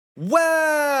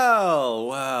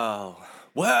Well,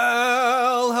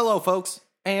 hello, folks,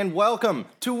 and welcome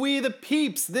to We the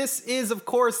Peeps. This is, of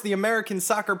course, the American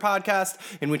soccer podcast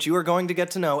in which you are going to get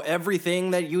to know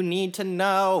everything that you need to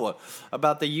know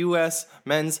about the U.S.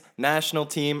 men's national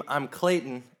team. I'm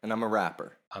Clayton, and I'm a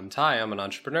rapper. I'm Ty, I'm an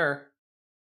entrepreneur.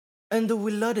 And the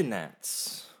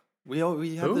Willardinats. We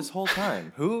have this whole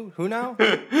time. Who now?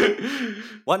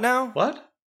 What now? What?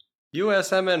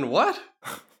 USMN what?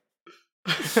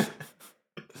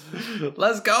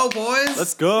 Let's go, boys.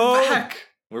 Let's go.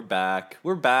 We're back.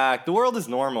 We're back. The world is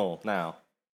normal now,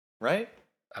 right?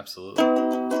 Absolutely.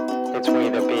 It's we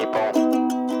the people.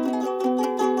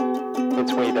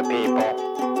 It's we the people.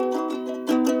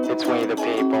 It's we the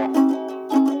people.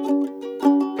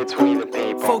 It's we the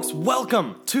people. Folks,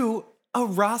 welcome to a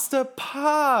Rasta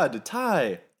pod.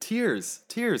 Ty, tears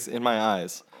in my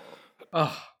eyes.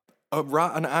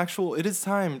 It is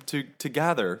time to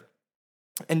gather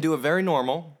and do a very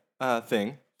normal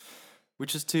thing,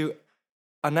 which is to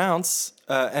announce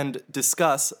and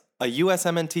discuss a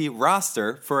USMNT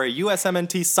roster for a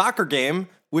USMNT soccer game,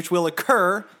 which will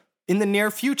occur in the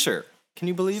near future. Can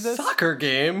you believe this? Soccer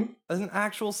game? As an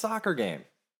actual soccer game.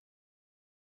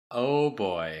 Oh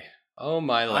boy. Oh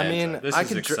my Lanta. I mean, this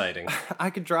is exciting. I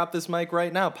could drop this mic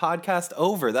right now. Podcast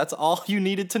over. That's all you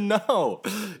needed to know.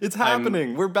 It's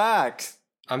happening. We're back.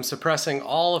 I'm suppressing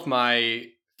all of my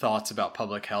thoughts about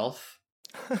public health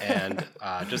and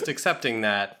just accepting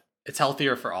that it's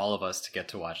healthier for all of us to get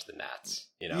to watch the Nats.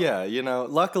 Yeah,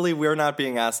 luckily we're not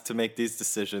being asked to make these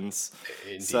decisions.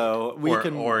 Indeed. So we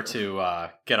can... Or to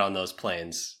get on those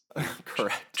planes.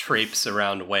 Correct. Traipse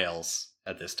around Wales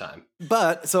at this time.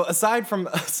 But so aside from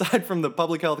the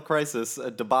public health crisis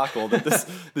debacle, that this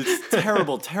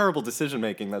terrible decision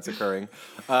making that's occurring,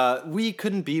 we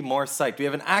couldn't be more psyched. We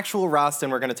have an actual roster,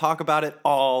 and we're going to talk about it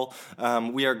all.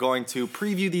 We are going to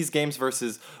preview these games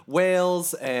versus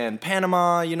Wales and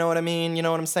Panama. You know what I mean? You know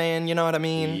what I'm saying? You know what I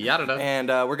mean? Yada. And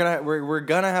we're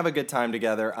gonna have a good time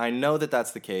together. I know that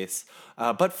that's the case.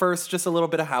 But first, just a little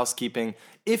bit of housekeeping.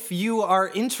 If you are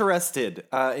interested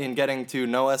in getting to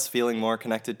know us, feeling more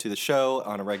connected to the show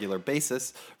on a regular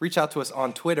basis, reach out to us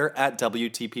on Twitter at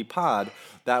WTPPod.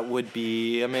 That would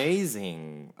be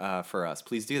amazing for us.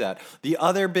 Please do that. The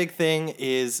other big thing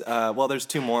is, there's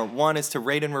two more. One is to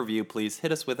rate and review, please.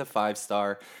 Hit us with a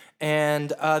 5-star. And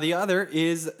the other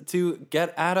is to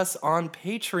get at us on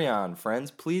Patreon, friends.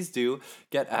 Please do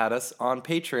get at us on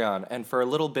Patreon. And for a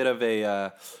little bit of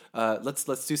a,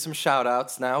 let's do some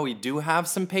shout-outs now. We do have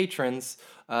some patrons,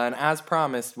 and as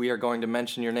promised, we are going to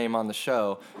mention your name on the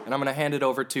show. And I'm going to hand it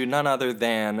over to none other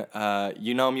than,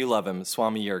 you know him, you love him,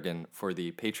 Swami Jurgen, for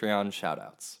the Patreon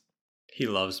shout-outs. He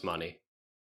loves money.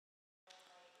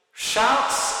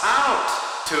 Shouts out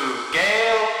to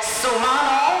Gail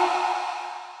Sumano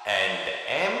and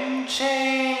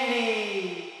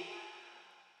MJ,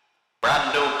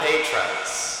 brand new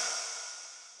patrons.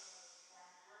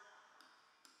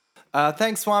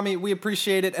 Thanks, Swami. We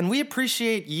appreciate it, and we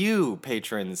appreciate you,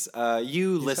 patrons,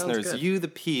 you listeners, you the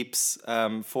peeps,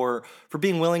 for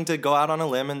being willing to go out on a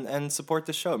limb and support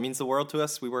the show. It means the world to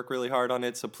us. We work really hard on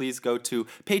it, so please go to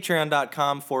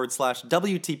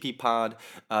patreon.com/WTPpod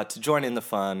to join in the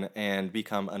fun and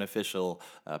become an official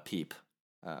peep.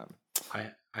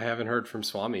 I haven't heard from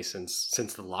Swami since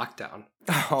the lockdown.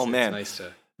 Oh, man. It's nice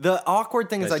to... The awkward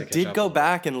thing is I did go on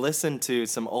back and listen to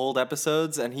some old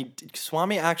episodes, and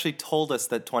Swami actually told us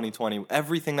that 2020,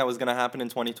 everything that was going to happen in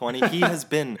 2020, he has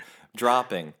been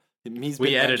dropping.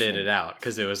 We edited it out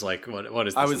because it was like, what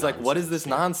is this I was nonsense? Like, what is this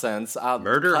nonsense?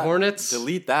 Murder hornets?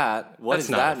 Delete that. What That's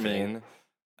does not that mean?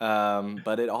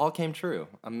 But it all came true.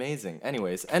 Amazing.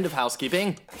 Anyways, end of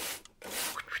housekeeping.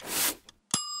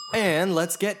 And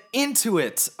let's get into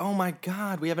it. Oh my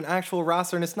God, we have an actual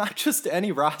roster, and it's not just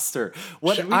any roster.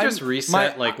 Should we just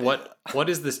reset? What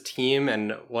is this team,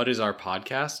 and what is our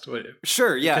podcast?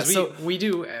 Sure, yeah. Because we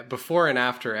do before and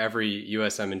after every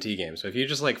USMNT game. So if you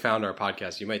just found our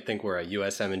podcast, you might think we're a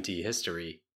USMNT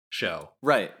history show.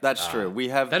 Right, that's true. We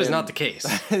have that is not the case.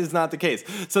 That is not the case.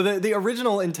 So the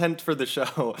original intent for the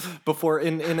show, before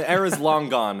in eras long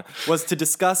gone, was to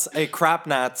discuss a crap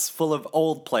Nats full of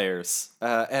old players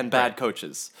and bad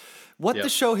coaches. What the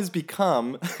show has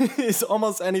become is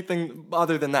almost anything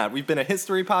other than that. We've been a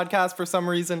history podcast for some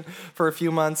reason for a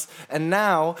few months, and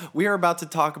now we are about to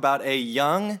talk about a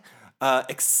young,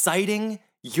 exciting,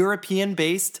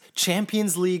 European-based,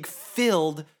 Champions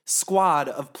League-filled squad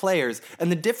of players.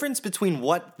 And the difference between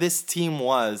what this team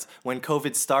was when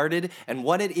COVID started and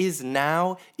what it is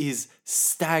now is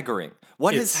staggering.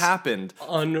 What has happened?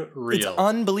 Unreal. It's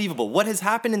unbelievable. What has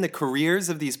happened in the careers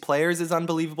of these players is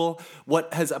unbelievable.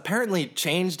 What has apparently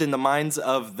changed in the minds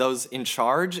of those in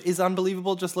charge is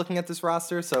unbelievable, just looking at this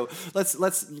roster. So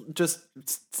let's just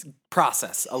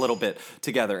process a little bit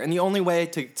together. And the only way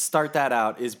to start that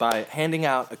out is by handing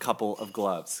out a couple of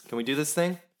gloves. Can we do this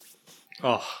thing?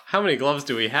 Oh, how many gloves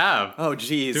do we have? Oh,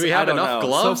 geez. Do we have enough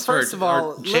gloves so first for of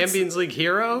all, our Champions League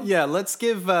hero? Yeah, let's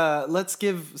give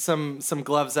some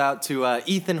gloves out to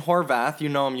Ethan Horvath. You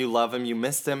know him, you love him, you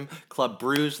missed him. Club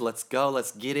Bruges, let's go,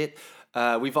 let's get it.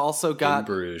 We've also got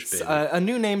Bruges, baby. A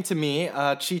new name to me,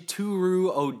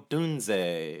 Chituru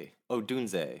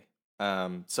Odunze.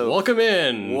 So welcome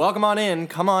in. Welcome on in.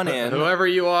 Come on in. Whoever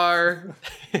you are.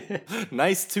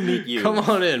 Nice to meet you. Come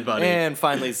on in, buddy. And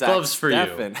finally, Zach Gloves for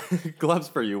Steffen. You. Gloves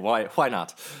for you. Why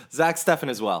not? Zach Steffen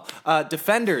as well.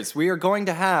 Defenders, we are going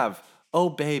to have, oh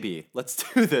baby, let's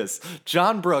do this.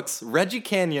 John Brooks, Reggie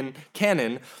Cannon,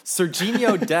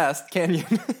 Serginho Dest,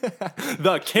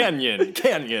 the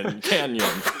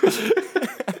Canyon.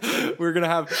 We're going to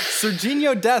have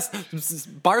Serginho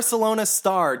Dest, Barcelona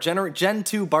star, Gen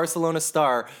 2 Barcelona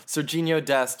star, Serginho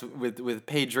Dest with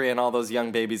Pedri and all those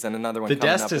young babies, and another one the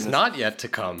coming Dest up. is not yet to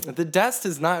come. The Dest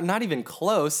is not even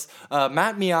close.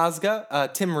 Matt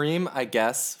Miazga, Tim Ream, I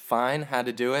guess, fine, had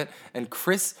to do it, and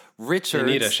Chris Richards.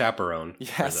 They need a chaperone.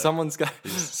 Yeah, someone's got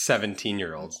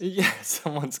 17-years-olds. Yeah,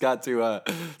 someone's got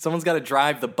to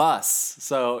drive the bus.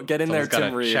 So get in Someone's there,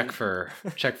 Tim Ream.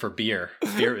 Check for beer.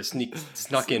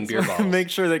 Snuck in beer bottles. Make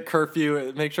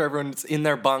sure everyone's in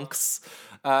their bunks.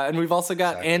 And we've also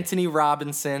got Anthony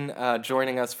Robinson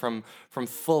joining us from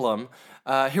Fulham.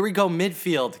 Here we go,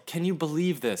 midfield. Can you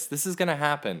believe this? This is going to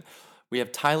happen. We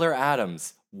have Tyler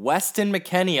Adams, Weston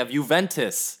McKennie of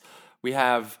Juventus. We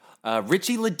have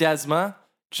Richie Ledesma,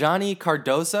 Johnny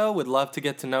Cardozo, would love to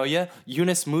get to know you.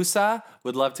 Yunus Musa,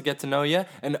 would love to get to know you.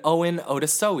 And Owen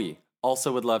Odasowi,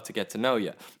 also would love to get to know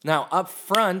you. Now, up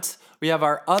front, we have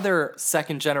our other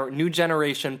new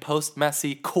generation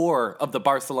post-Messi core of the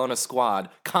Barcelona squad,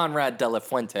 Conrad De La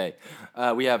Fuente.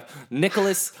 We have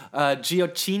Nicolas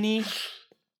Gioacchini.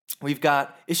 We've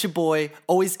got Ishiboy,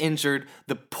 always injured,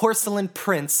 the porcelain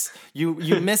prince. You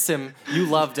miss him, you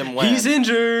loved him when. He's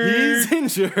injured.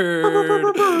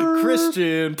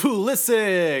 Christian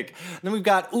Pulisic. Then we've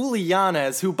got Uli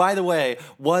Yanez, who, by the way,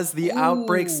 was the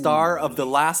outbreak star of the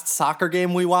last soccer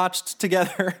game we watched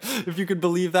together. If you could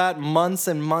believe that, months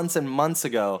and months and months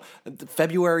ago.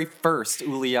 February 1st,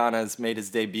 Uli Yanez made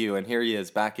his debut, and here he is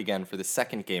back again for the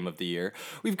second game of the year.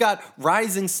 We've got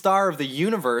rising star of the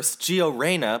universe, Gio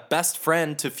Reyna, best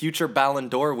friend to future Ballon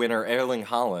d'Or winner Erling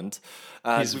Haaland.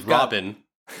 He's Robin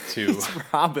to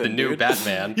Robin, the new dude.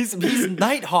 Batman. He's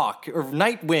Nighthawk or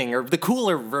Nightwing or the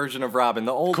cooler version of Robin,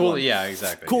 the old one. Yeah,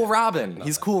 exactly. Cool yeah. Robin.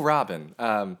 He's cool Robin.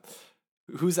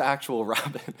 Who's actual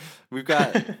Robin? We've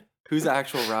got who's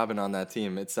actual Robin on that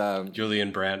team? It's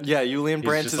Julian Brandt. Yeah, Julian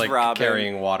Brandt He's is just, like, Robin.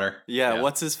 carrying water. Yeah,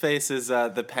 what's his face is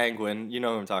the Penguin. You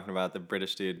know who I'm talking about, the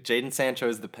British dude. Jaden Sancho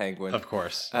is the Penguin. Of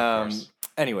course.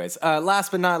 Anyways, last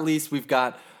but not least, we've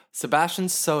got Sebastian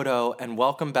Soto, and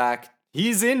welcome back.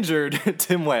 He's injured,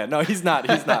 Tim Wayne. No, he's not.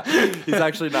 He's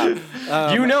actually not.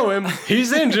 You know him.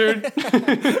 He's injured.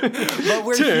 But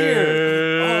we're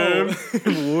here.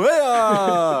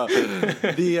 Oh.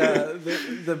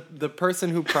 The person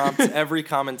who prompts every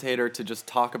commentator to just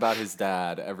talk about his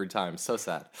dad every time. So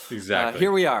sad. Exactly.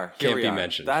 Here we are. Can't be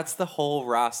mentioned. That's the whole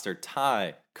roster.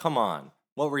 Ty, come on.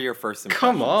 What were your first impressions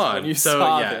Come on. when you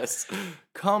saw this?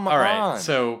 Come on. All right,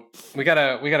 so we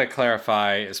gotta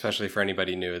clarify, especially for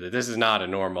anybody new, that this is not a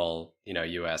normal,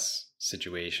 U.S.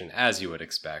 situation as you would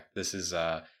expect. This is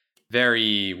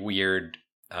very weird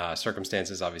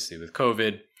circumstances, obviously with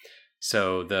COVID.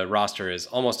 So the roster is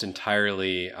almost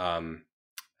entirely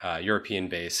European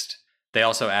based. They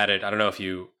also added, I don't know if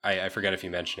I forget if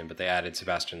you mentioned him, but they added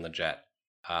Sebastian Lletget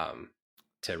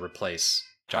to replace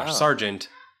Josh Sargent.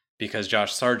 Because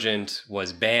Josh Sargent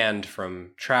was banned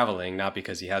from traveling, not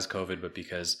because he has COVID, but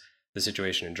because the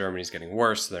situation in Germany is getting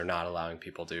worse. So they're not allowing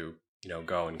people to,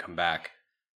 go and come back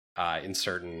in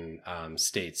certain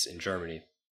states in Germany.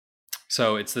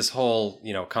 So it's this whole,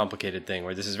 complicated thing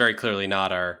where this is very clearly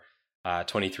not our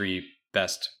 23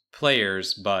 best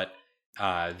players, but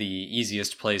the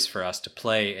easiest place for us to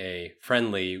play a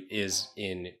friendly is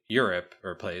in Europe,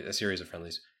 or play a series of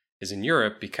friendlies is in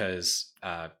Europe, because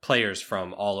players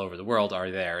from all over the world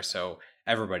are there, so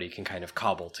everybody can kind of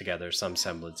cobble together some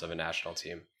semblance of a national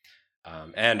team.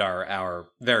 And our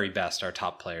very best, our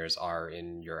top players are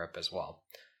in Europe as well.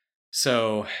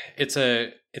 So it's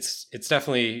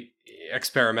definitely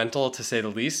experimental to say the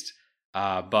least.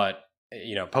 But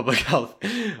public health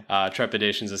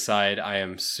trepidations aside, I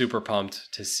am super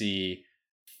pumped to see,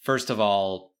 first of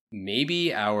all,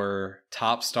 maybe our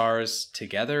top stars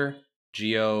together,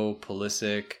 Gio,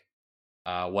 Pulisic,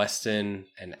 Weston,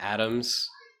 and Adams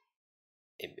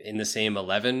in the same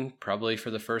 11, probably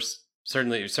for the first,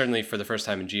 certainly for the first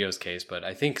time in Gio's case, but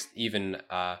I think even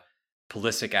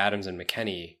Pulisic, Adams, and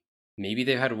McKennie, maybe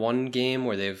they've had one game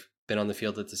where they've been on the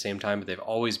field at the same time, but they've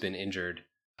always been injured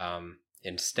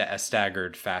in a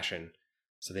staggered fashion.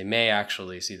 So they may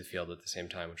actually see the field at the same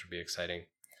time, which would be exciting.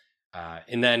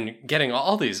 And then getting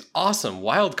all these awesome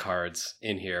wild cards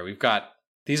in here. We've got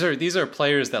these are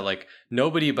players that like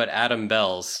nobody but Adam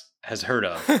Bells has heard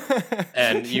of.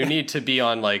 And you need to be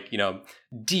on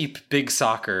deep big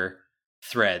soccer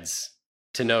threads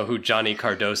to know who Johnny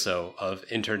Cardoso of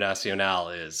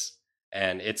Internacional is.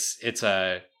 And these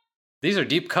are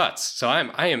deep cuts. So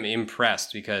I am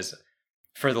impressed, because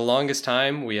for the longest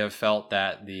time we have felt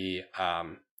that the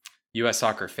US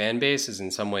soccer fan base is in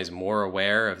some ways more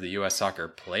aware of the US soccer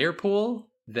player pool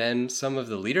than some of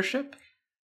the leadership.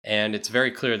 And it's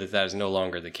very clear that that is no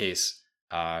longer the case.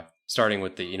 Starting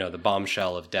with the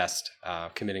bombshell of Dest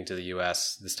committing to the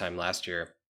U.S. this time last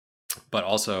year, but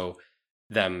also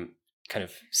them kind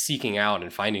of seeking out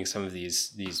and finding some of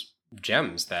these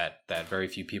gems that very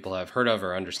few people have heard of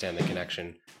or understand the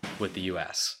connection with the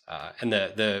U.S. And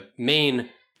the main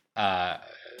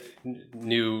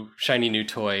shiny new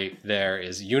toy there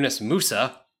is Yunus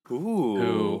Musa.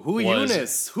 Ooh, who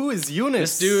Yunus? Who is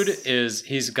Yunus? This dude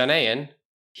he's Ghanaian.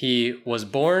 He was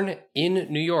born in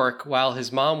New York while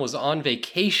his mom was on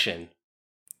vacation.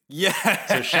 Yeah.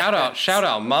 So shout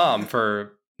out mom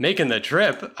for making the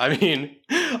trip. I mean,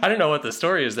 I don't know what the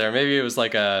story is there. Maybe it was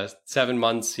like 7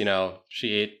 months,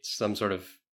 she ate some sort of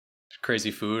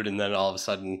crazy food and then all of a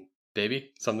sudden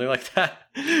baby, something like that.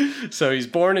 So he's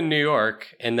born in New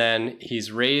York, and then he's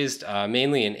raised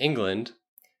mainly in England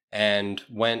and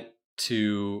went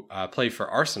to play for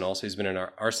Arsenal. So he's been an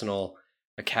Arsenal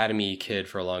academy kid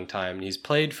for a long time. And he's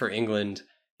played for England.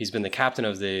 He's been the captain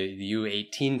of the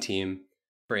U18 team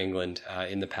for England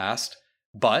in the past.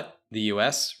 But the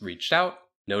US reached out,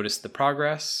 noticed the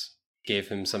progress, gave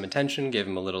him some attention, gave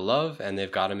him a little love, and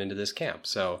they've got him into this camp.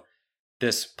 So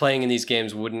this playing in these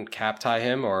games wouldn't cap tie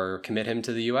him or commit him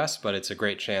to the US, but it's a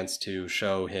great chance to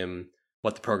show him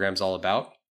what the program's all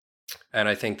about. And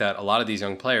I think that a lot of these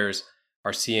young players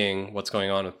are seeing what's going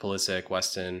on with Pulisic,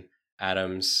 Weston,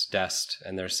 Adams, Dest,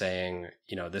 and they're saying,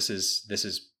 this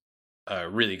is a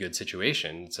really good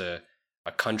situation. It's a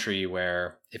country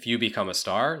where if you become a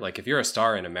star, like if you're a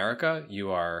star in America,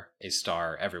 you are a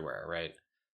star everywhere, right?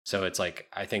 So it's like,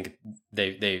 I think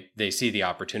they see the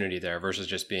opportunity there versus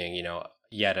just being,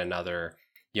 yet another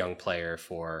young player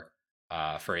for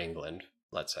England,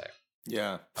 let's say.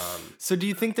 Yeah. So do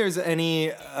you think there's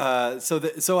any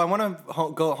so I want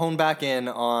to go hone back in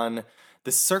on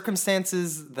the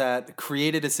circumstances that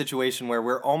created a situation where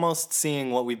we're almost seeing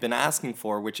what we've been asking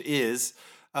for, which is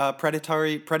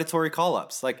predatory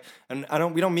call-ups. Like, and I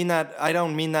don't mean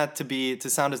that to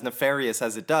sound as nefarious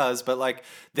as it does, but like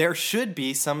there should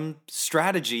be some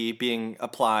strategy being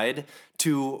applied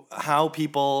to how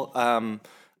people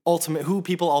who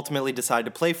people ultimately decide to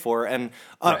play for. And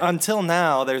until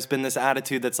now, there's been this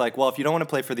attitude that's like, well, if you don't want to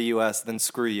play for the U.S., then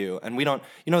screw you. And we don't,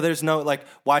 there's no, like,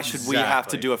 why should we have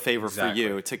to do a favor for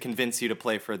you to convince you to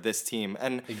play for this team?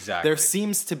 And there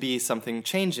seems to be something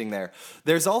changing there.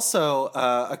 There's also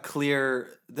another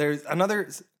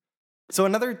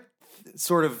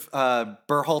sort of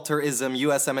Berhalterism,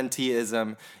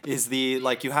 USMNTism is the,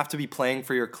 like, you have to be playing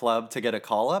for your club to get a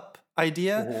call-up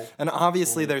idea. Mm-hmm. And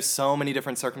obviously there's so many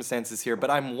different circumstances here, but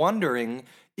I'm wondering,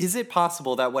 is it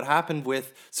possible that what happened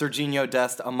with Serginho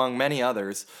Dest, among many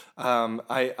others,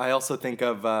 I also think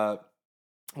of,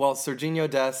 Serginho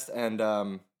Dest and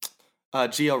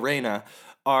Gio Reyna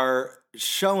are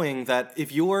showing that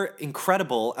if you're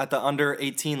incredible at the under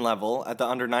 18 level, at the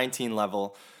under 19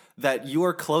 level, that you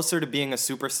are closer to being a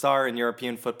superstar in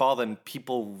European football than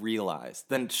people realize,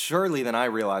 than I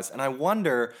realize. And I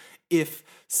wonder if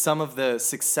some of the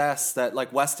success that,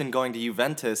 like, Weston going to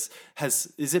Juventus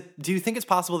do you think it's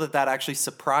possible that actually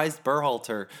surprised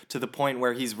Berhalter to the point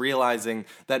where he's realizing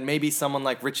that maybe someone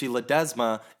like Richie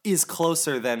Ledesma is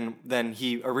closer than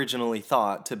he originally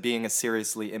thought to being a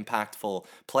seriously impactful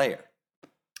player?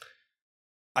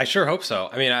 I sure hope so.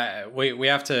 I mean, we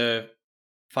have to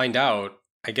find out.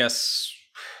 I guess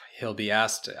he'll be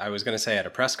asked, I was going to say at a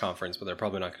press conference, but they're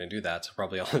probably not going to do that. So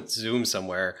probably on Zoom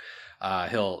somewhere,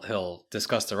 he'll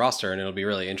discuss the roster, and it'll be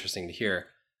really interesting to hear.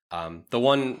 The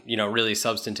one, really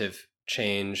substantive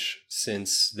change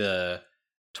since the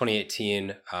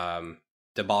 2018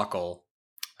 debacle,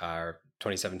 or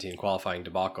 2017 qualifying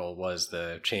debacle, was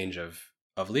the change of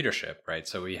leadership, right?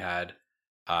 So we had,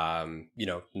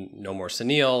 no more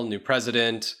Sunil, new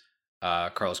president,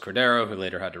 Carlos Cordero, who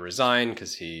later had to resign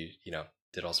because he,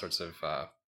 did all sorts of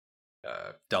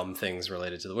dumb things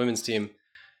related to the women's team.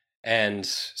 And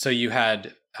so you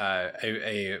had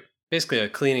basically a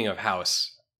cleaning of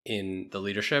house in the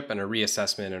leadership and a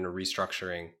reassessment and a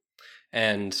restructuring.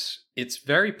 And it's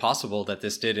very possible that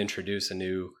this did introduce a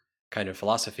new kind of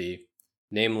philosophy.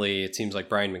 Namely, it seems like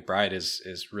Brian McBride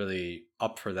is really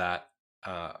up for that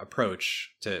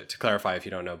approach. To clarify, if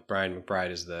you don't know, Brian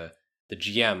McBride is the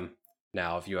GM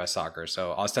now of U.S. Soccer.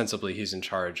 So ostensibly, he's in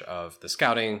charge of the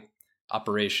scouting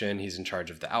operation. He's in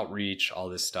charge of the outreach, all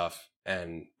this stuff.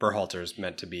 And Berhalter's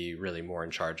meant to be really more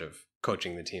in charge of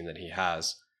coaching the team that he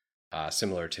has,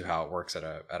 similar to how it works at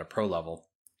a pro level.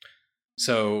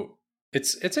 So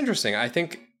it's interesting. I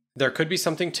think there could be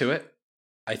something to it.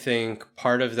 I think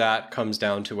part of that comes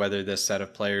down to whether this set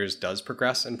of players does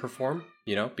progress and perform,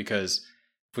 because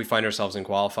if we find ourselves in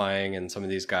qualifying and some of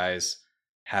these guys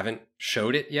haven't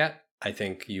showed it yet, I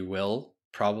think you will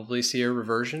probably see a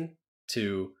reversion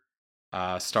to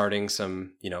starting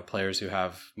some, players who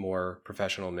have more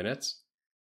professional minutes.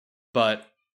 But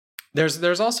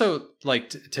there's also, like,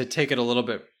 to take it a little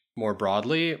bit more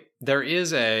broadly, there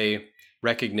is a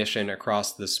recognition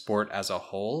across the sport as a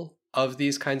whole of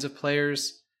these kinds of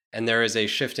players. And there is a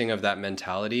shifting of that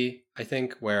mentality, I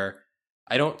think, where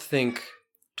I don't think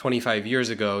 25 years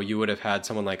ago you would have had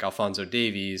someone like Alphonso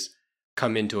Davies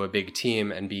come into a big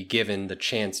team and be given the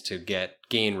chance to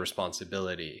gain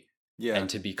responsibility. Yeah. And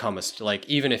to become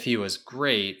even if he was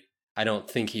great, I don't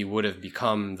think he would have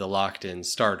become the locked in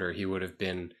starter. He would have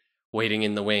been waiting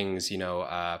in the wings,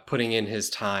 putting in his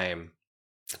time,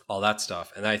 all that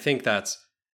stuff. And I think there's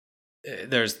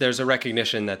a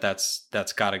recognition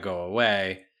that's got to go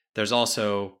away. There's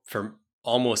also, for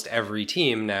almost every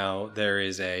team now, there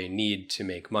is a need to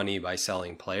make money by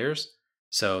selling players.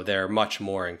 So they're much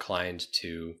more inclined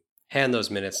to hand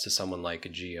those minutes to someone like a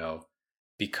Gio,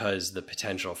 because the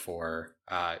potential for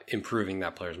improving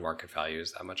that player's market value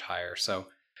is that much higher. So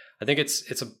I think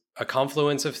it's a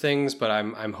confluence of things, but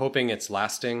I'm hoping it's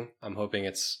lasting. I'm hoping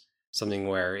it's something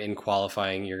where in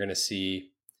qualifying you're going to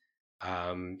see,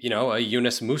 a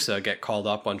Yunus Musa get called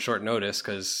up on short notice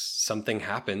because something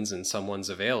happens and someone's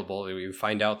available. We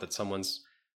find out that someone's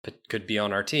could be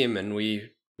on our team, and we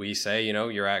say,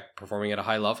 you're performing at a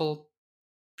high level.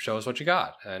 Show us what you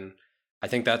got. And I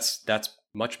think that's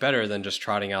much better than just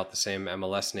trotting out the same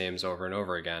MLS names over and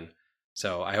over again.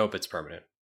 So I hope it's permanent.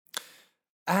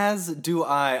 As do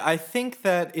I. I think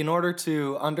that in order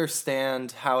to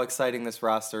understand how exciting this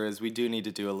roster is, we do need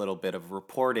to do a little bit of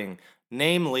reporting,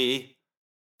 namely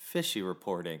fishy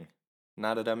reporting.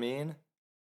 Know what I mean?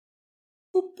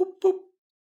 Boop, boop, boop.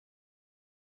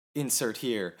 Insert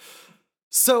here.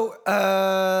 So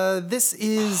this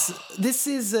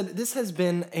has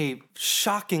been a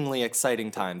shockingly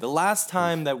exciting time. The last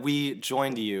time that we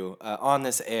joined you on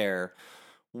this air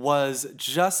was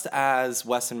just as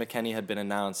Weston McKennie had been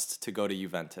announced to go to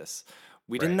Juventus.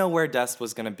 We didn't know where Dest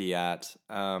was going to be at,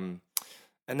 and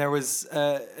there was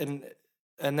not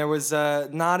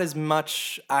as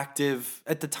much active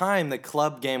at the time. The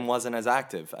club game wasn't as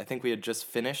active. I think we had just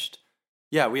finished.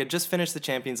 Yeah, we had just finished the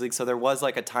Champions League, so there was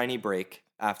like a tiny break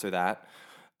after that.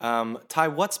 Ty,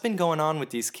 what's been going on with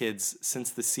these kids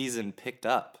since the season picked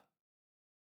up?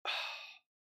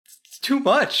 It's too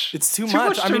much. It's too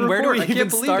much. I mean, where do we even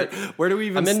start? Where do we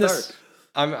even start?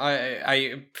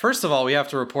 First of all, we have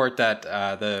to report that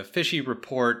the Fishy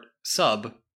Report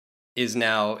sub is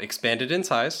now expanded in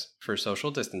size for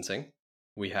social distancing.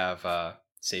 We have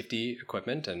safety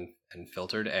equipment and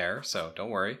filtered air, so don't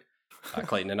worry.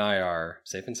 Clayton and I are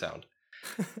safe and sound.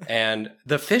 And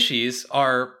the fishies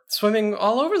are swimming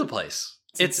all over the place.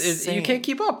 It's you can't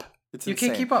keep up. You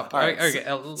can't keep up. All right,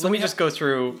 okay, let me just go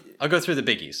through. I'll go through the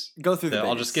biggies. Go through the biggies.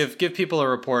 I'll just give people a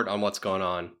report on what's going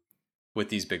on with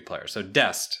these big players. So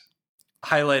Dest,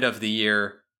 highlight of the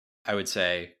year, I would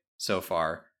say so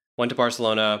far. Went to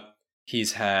Barcelona.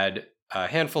 He's had a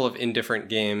handful of indifferent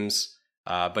games,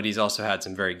 but he's also had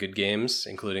some very good games,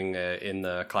 including in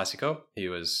the Clásico. He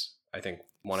was, I think,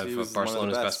 one of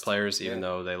Barcelona's best players, even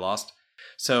though they lost.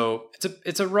 So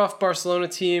it's a rough Barcelona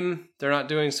team. They're not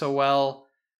doing so well.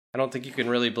 I don't think you can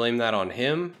really blame that on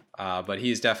him, but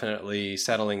he's definitely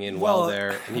settling in well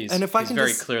there, and he's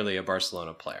very clearly a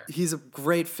Barcelona player. He's a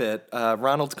great fit.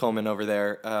 Ronald Koeman over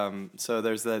there. So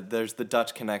there's the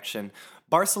Dutch connection.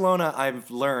 Barcelona, I've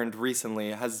learned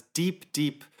recently, has deep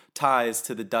ties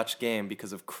to the Dutch game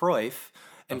because of Cruyff.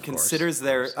 And Of course, considers of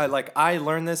their course. I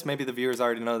learned this. Maybe the viewers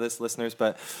already know this, listeners,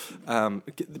 but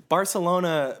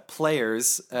Barcelona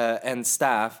players and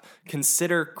staff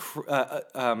consider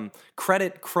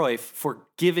credit Cruyff for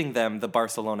giving them the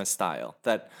Barcelona style.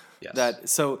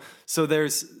 Yes. So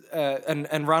there's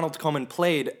and Ronald Koeman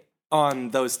played on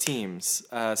those teams.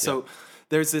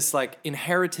 There's this like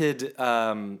inherited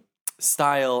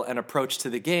style and approach to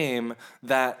the game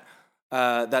that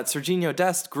Serginho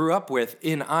Dest grew up with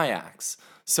in Ajax.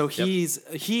 So he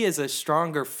is a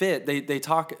stronger fit. They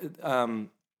talk, there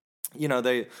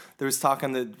was talk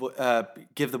on the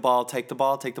give the ball, take the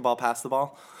ball, pass the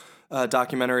ball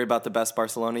documentary about the best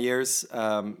Barcelona years.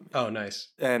 Oh, nice.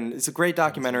 And it's a great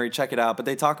documentary. Check it out. But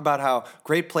they talk about how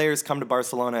great players come to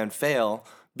Barcelona and fail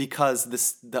because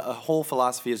the whole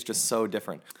philosophy is just so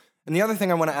different. And the other thing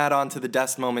I want to add on to the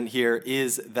Dest moment here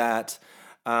is that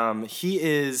he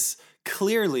is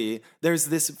clearly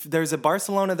there's a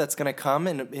Barcelona that's going to come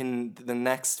in the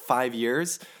next 5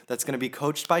 years that's going to be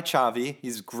coached by Xavi.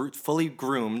 He's fully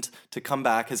groomed to come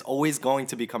back. Is always going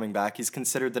to be coming back. He's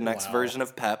considered the next version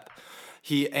of Pep.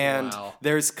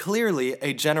 There's clearly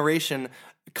a generation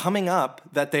coming up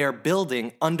that they are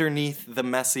building underneath the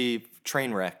Messi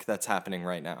train wreck that's happening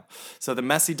right now. So the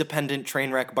Messi dependent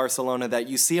train wreck Barcelona that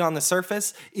you see on the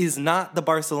surface is not the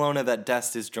Barcelona that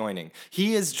Dest is joining.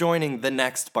 He is joining the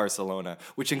next Barcelona,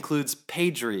 which includes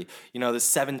Pedri, the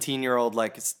 17-year-old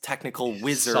like technical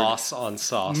wizard, Sauce on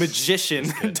sauce,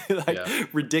 magician,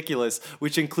 ridiculous.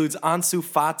 Which includes Ansu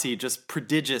Fati, just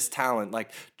prodigious talent, like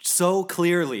so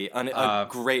clearly a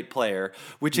great player.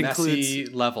 Which Messi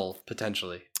includes level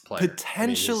potentially. Player.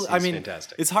 Potential. I mean, he's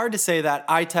fantastic. It's hard to say that.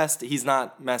 Eye test, he's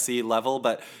not Messi level,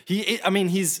 but he's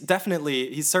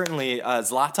certainly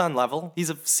Zlatan level.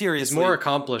 He's He's more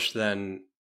accomplished than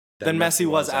Messi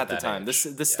was at the time. age.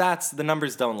 The stats, the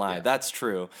numbers don't lie. Yeah. That's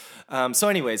true. So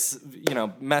anyways,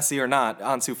 Messi or not,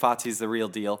 Ansu Fati's the real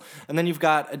deal. And then you've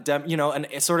got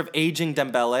a sort of aging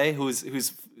Dembele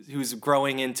who's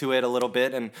growing into it a little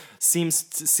bit and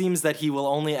seems that he will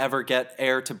only ever get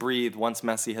air to breathe once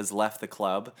Messi has left the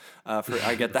club.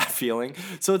 I get that feeling.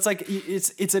 So it's like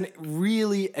it's a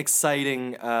really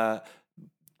exciting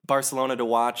Barcelona to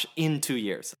watch in 2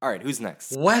 years. All right, who's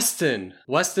next?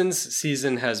 Weston's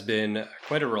season has been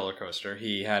quite a roller coaster.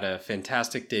 He had a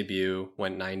fantastic debut,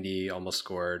 went 90, almost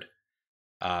scored.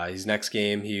 His next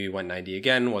game, he went 90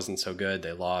 again, wasn't so good.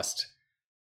 They lost.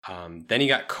 Then he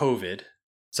got COVID.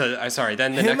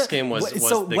 Then the next game was the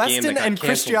Weston game that got and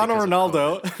Cristiano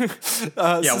Ronaldo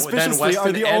suspiciously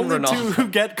are the only two who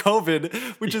get COVID,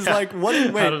 which is like,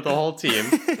 what? Wait. Out of the whole team.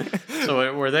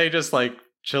 So were they just like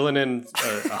chilling in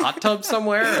a hot tub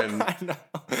somewhere? And I know.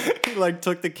 He like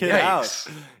took the kid out.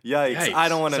 Yikes. I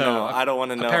don't want to know. I don't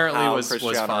want to know how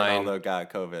Cristiano Ronaldo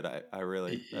got COVID. I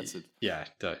really, that's it. Yeah,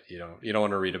 you don't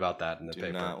want to read about that in the paper.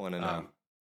 Do not want to know.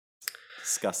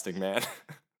 Disgusting, man.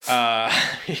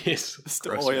 He's just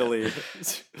oily.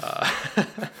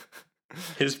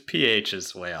 His pH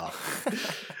is way off.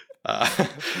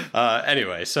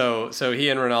 Anyway, so he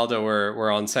and Ronaldo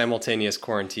were on simultaneous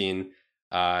quarantine.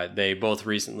 They both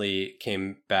recently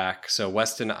came back. So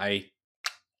Weston, I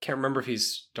can't remember if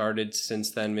he's started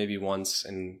since then, maybe once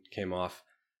and came off.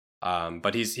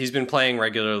 But he's been playing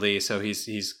regularly, so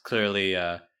he's clearly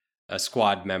a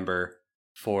squad member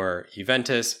for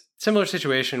Juventus. Similar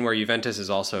situation where Juventus is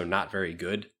also not very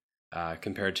good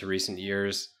compared to recent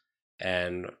years,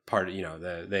 and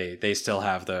they still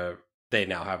have they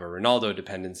now have a Ronaldo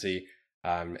dependency,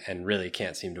 and really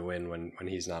can't seem to win when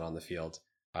he's not on the field.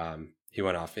 He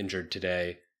went off injured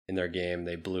today in their game.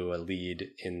 They blew a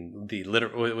lead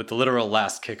with the literal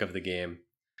last kick of the game,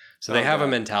 so they have a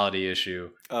mentality issue.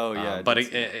 Oh yeah, but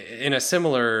in a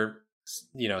similar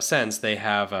sense, they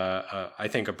have I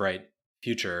think a bright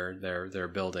future they're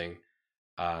building.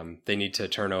 They need to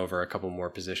turn over a couple more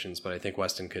positions, but I think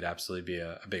Weston could absolutely be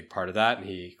a big part of that, and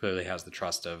he clearly has the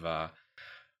trust of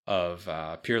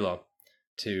Pirlo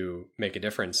to make a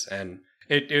difference. And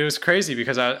it was crazy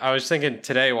because I was thinking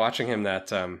today watching him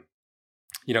that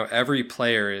every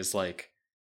player is like,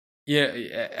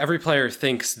 every player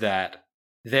thinks that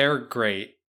they're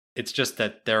great. It's just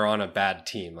that they're on a bad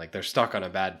team, like they're stuck on a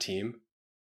bad team.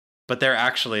 But they're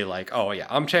actually like, oh yeah,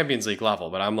 I'm Champions League level,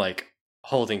 but I'm like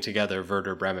holding together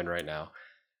Werder Bremen right now.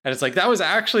 And it's like, that was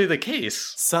actually the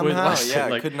case. Somehow,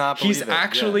 I could not believe he's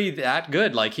actually that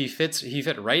good. Like he fit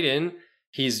right in.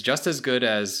 He's just as good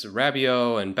as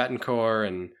Rabiot and Betancourt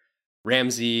and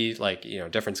Ramsey, like,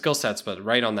 different skill sets, but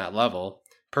right on that level,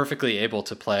 perfectly able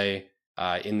to play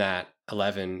in that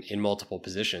 11 in multiple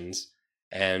positions.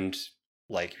 And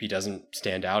like he doesn't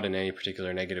stand out in any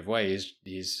particular negative way.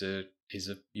 He's a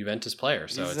Juventus player,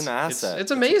 so He's it's an asset.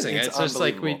 It's amazing. It's It's just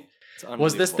like unbelievable.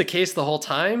 was this the case the whole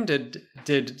time? Did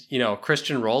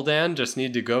Christian Roldan just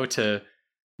need to go to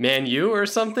Man U or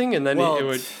something, and then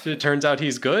Well, it turns out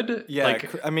he's good? Yeah,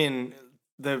 like, I mean,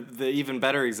 the even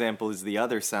better example is the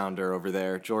other sounder over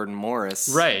there, Jordan Morris.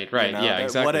 Right, yeah,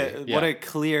 exactly. What a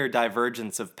clear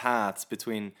divergence of paths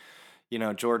between,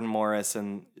 Jordan Morris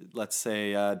and, let's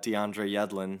say, DeAndre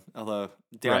Yedlin. Although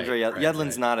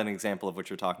Yedlin's not an example of what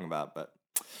you're talking about, but.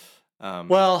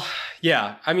 Well,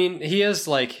 yeah. I mean, he's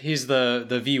the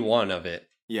V1 of it.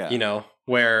 Yeah.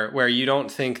 Where you don't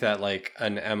think that like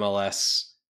an MLS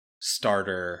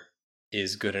starter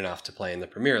is good enough to play in the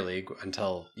Premier League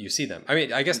until you see them. I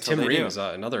mean, I guess Tim Ream is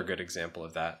another good example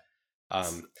of that.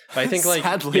 But I think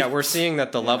Sadly. we're seeing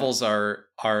that the levels are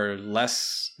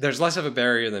less. There's less of a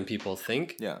barrier than people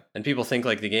think. Yeah. And people think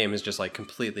like the game is just like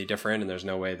completely different, and there's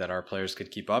no way that our players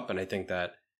could keep up. And I think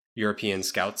that European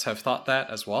scouts have thought that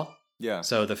as well. Yeah.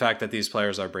 So the fact that these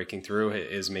players are breaking through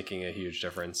is making a huge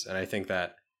difference. And I think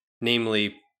that,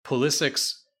 namely,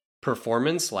 Pulisic's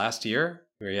performance last year,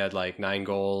 where he had like 9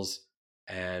 goals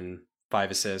and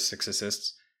 5 assists, 6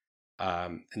 assists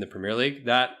in the Premier League,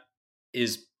 that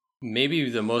is maybe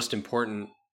the most important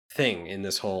thing in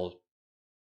this whole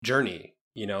journey,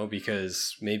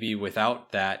 because maybe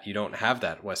without that, you don't have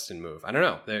that Weston move. I don't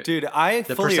know. Dude, the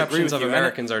fully agree perceptions with of you.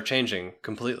 Americans are changing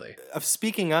completely.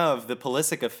 Speaking of the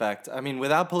Pulisic effect, I mean,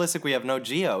 without Pulisic, we have no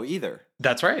Gio either.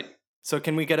 That's right. So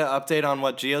can we get an update on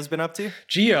what Gio's been up to?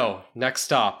 Gio, next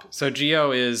stop. So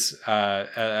Gio is,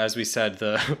 as we said,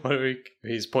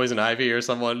 he's Poison Ivy or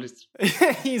someone.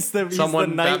 he's the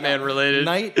Someone Batman related.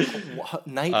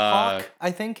 Nighthawk,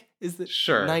 I think is the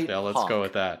Sure. Yeah, let's go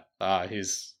with that.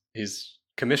 He's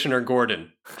Commissioner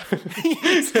Gordon.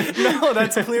 No,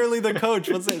 that's clearly the coach.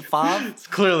 What's it, Favre? It's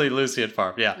clearly Lucien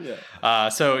Favre. Yeah.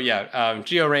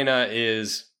 Gio Reyna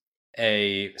is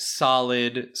a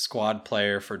solid squad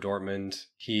player for Dortmund.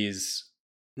 He's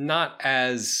not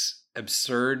as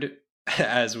absurd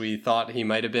as we thought he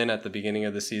might have been at the beginning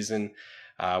of the season,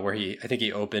 where I think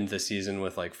he opened the season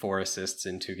with like 4 assists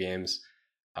in 2 games.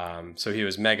 So he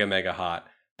was mega hot.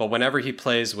 But whenever he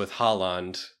plays with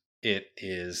Haaland, it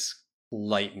is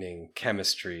lightning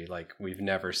chemistry like we've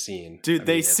never seen. Dude,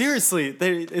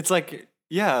 it's like,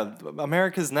 yeah,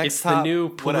 America's next it's top, the new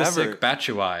whatever. Pulisic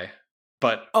Batshuayi,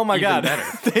 but oh my even god, better.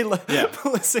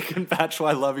 Pulisic and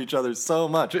Batshuayi love each other so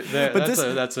much.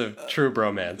 That's a true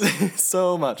bromance.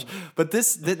 So much. But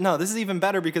this is even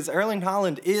better because Erling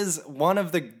Haaland is one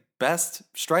of the best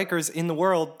strikers in the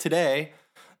world today.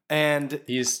 And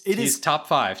he's top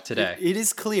 5 today. It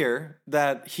is clear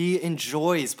that he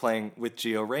enjoys playing with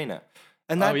Gio Reyna.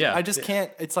 And that I just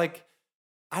can't. It's like,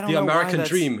 I don't know. The American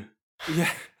dream.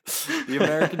 Yeah, the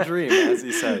American dream, as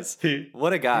he says.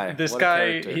 What a guy! This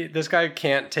guy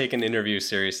can't take an interview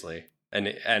seriously,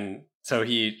 and so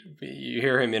you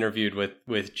hear him interviewed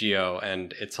with Gio,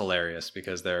 and it's hilarious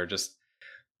because they're just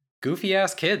goofy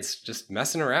ass kids just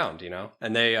messing around,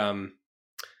 and they're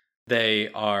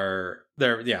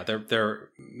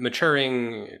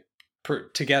maturing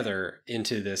together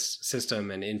into this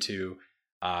system and into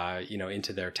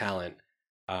their talent.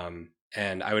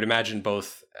 And I would imagine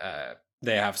both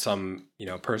they have some,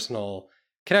 personal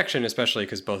connection, especially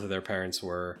because both their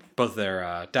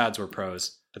dads were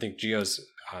pros. I think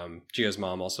Gio's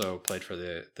mom also played for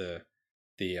the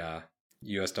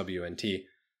USWNT.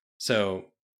 So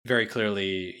very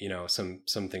clearly,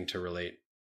 something to relate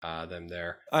them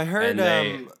there. I heard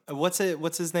what's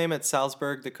his name at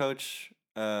Salzburg, the coach?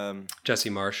 Jesse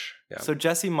Marsch. Yeah. So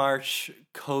Jesse Marsch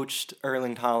coached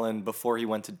Erling Haaland before he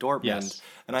went to Dortmund. Yes,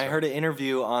 and I heard an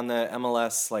interview on the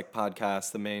MLS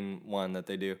podcast, the main one that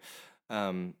they do.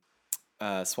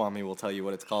 Swami will tell you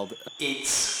what it's called.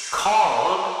 It's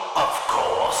called, of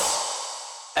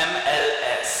course,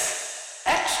 MLS.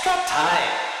 Extra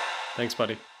time. Thanks,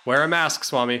 buddy. Wear a mask,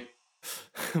 Swami.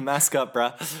 Mask up,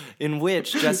 bruh. In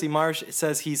which Jesse Marsch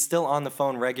says he's still on the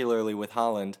phone regularly with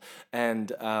Haaland,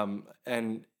 and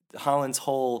Haaland's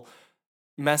whole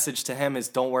message to him is,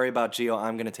 "Don't worry about Gio.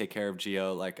 I'm gonna take care of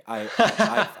Gio. Like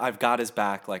I've got his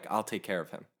back. Like I'll take care of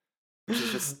him." Which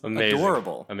is just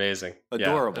adorable. Amazing.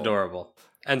 Adorable. Yeah, adorable.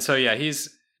 And so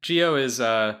Gio is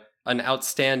an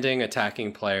outstanding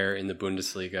attacking player in the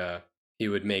Bundesliga. He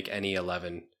would make any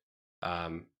 11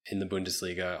 in the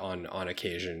Bundesliga on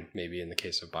occasion, maybe in the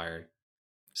case of Bayern.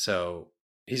 So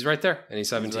he's right there, and he's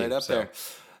 17. He's right up there.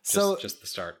 So just the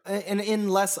start. And in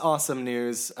less awesome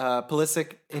news,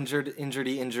 Pulisic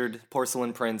injured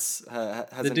porcelain prince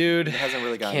hasn't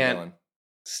really gotten going.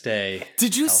 stay.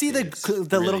 Did you see healthy. the It's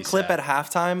little really clip sad. at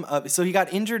halftime? So he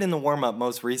got injured in the warm up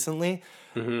most recently.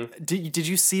 Mm-hmm. Did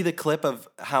you see the clip of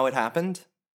how it happened?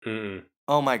 Mm-mm.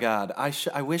 Oh my god!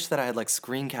 I wish that I had like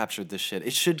screen captured this shit.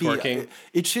 It should be. Twerking.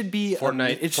 It should be.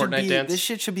 Fortnite Be. dance. This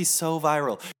shit should be so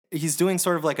viral. He's doing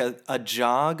sort of like a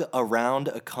jog around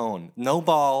a cone. No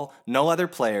ball. No other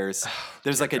players.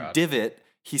 There's like dear a God. divot.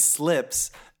 He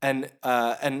slips, and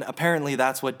apparently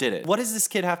that's what did it. What does this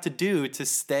kid have to do to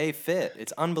stay fit?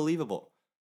 It's unbelievable.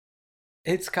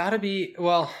 It's got to be,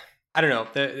 well, I don't know.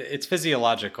 It's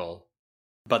physiological,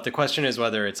 but the question is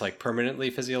whether it's like permanently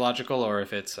physiological or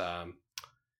if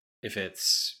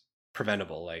it's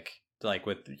preventable, like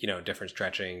with, you know, different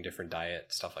stretching, different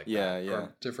diet, stuff like Yeah, that. yeah.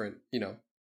 Or different, you know,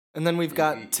 And then we've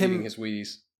got Tim eating his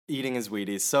Wheaties. eating his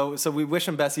Wheaties. So we wish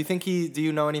him best. Do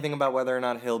you know anything about whether or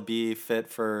not he'll be fit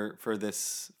for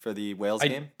the Wales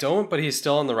game? I don't, but he's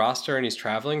still on the roster and he's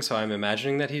traveling, so I'm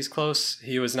imagining that he's close.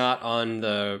 He was not in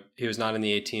the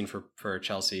 18 for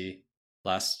Chelsea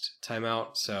last time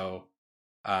out, so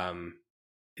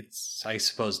it's, I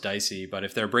suppose, dicey. But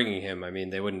if they're bringing him, I mean,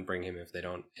 they wouldn't bring him if they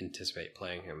don't anticipate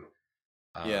playing him.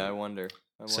 Yeah, I wonder.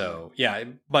 So yeah,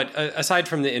 but aside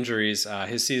from the injuries,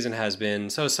 his season has been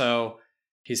so-so.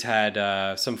 He's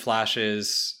had some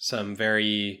flashes, some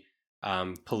very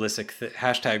Pulisic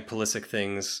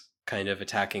things, kind of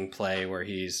attacking play where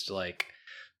he's like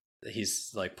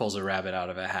pulls a rabbit out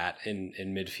of a hat in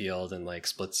midfield and like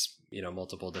splits, you know,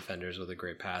 multiple defenders with a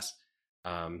great pass.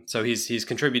 So he's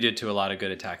contributed to a lot of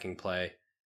good attacking play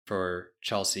for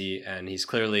Chelsea, and he's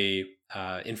clearly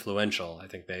influential. I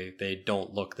think they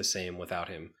don't look the same without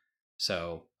him.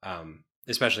 So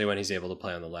especially when he's able to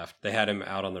play on the left. They had him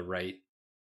out on the right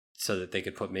so that they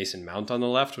could put Mason Mount on the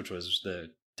left, which was the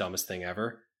dumbest thing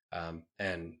ever.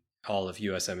 And all of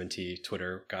USMNT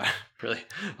Twitter got really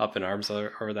up in arms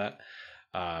over that.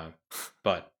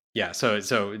 But yeah,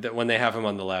 so when they have him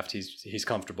on the left, he's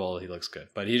comfortable, he looks good,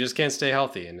 but he just can't stay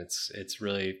healthy, and it's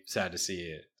really sad to see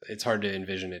it. It's hard to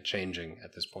envision it changing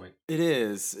at this point. It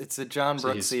is. It's a John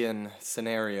So he's- Brooksian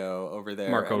scenario over there.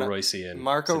 Marco And Roycian.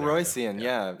 Marco scenario. Roycian,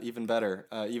 yeah, even better,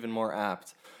 even more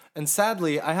apt. And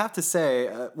sadly, I have to say,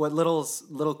 what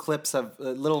little clips of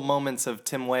little moments of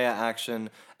Tim Weah action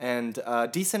and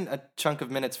decent a chunk of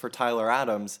minutes for Tyler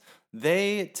Adams,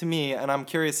 they, to me, and I'm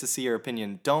curious to see your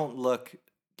opinion, don't look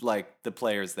like the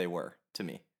players they were to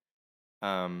me.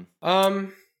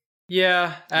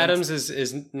 Yeah, Adams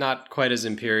is not quite as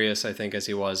imperious, I think, as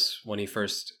he was when he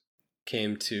first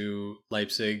came to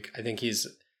Leipzig. I think he's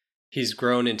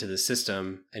grown into the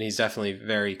system, and he's definitely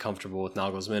very comfortable with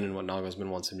Nagelsmann and what Nagelsmann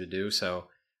wants him to do. So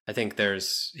I think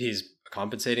he's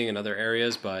compensating in other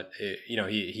areas, but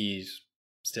he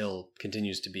still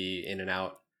continues to be in and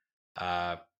out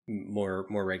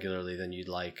more regularly than you'd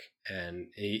like, and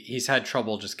he's had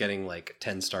trouble just getting like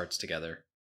 10 starts together.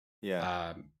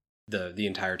 Yeah. The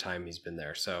entire time he's been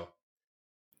there. So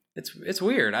it's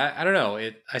weird. I don't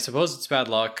know. I suppose it's bad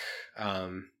luck,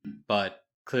 but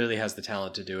clearly has the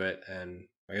talent to do it, and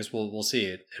I guess we'll see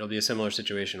it. It'll be a similar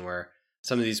situation where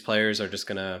some of these players are just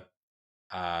gonna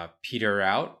peter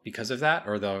out because of that,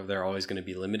 or they're always going to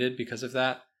be limited because of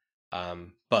that.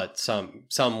 But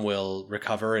some will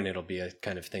recover, and it'll be a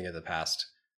kind of thing of the past.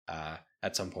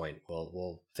 At some point,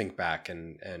 we'll think back,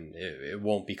 and it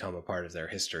won't become a part of their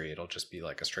history. It'll just be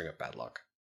like a string of bad luck.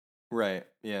 Right.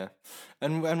 Yeah.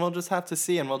 And we'll just have to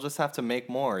see, and we'll just have to make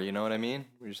more. You know what I mean?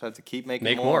 We just have to keep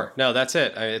making more. No, that's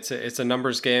it. It's a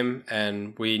numbers game,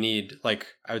 and we need, like,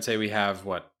 I would say we have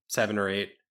 7 or 8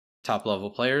 top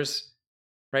level players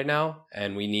right now,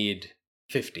 and we need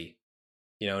 50.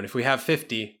 And if we have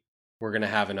 50, we're gonna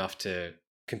have enough to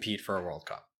compete for a World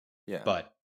Cup. Yeah.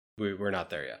 But we're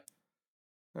not there yet.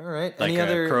 All right. Like Any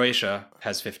other? Croatia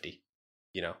has 50.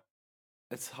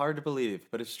 It's hard to believe,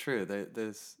 but it's true.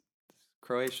 There's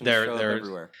Croatians They're- show up they're-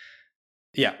 everywhere.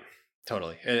 Yeah,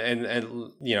 totally. And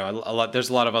a lot. There's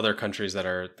a lot of other countries that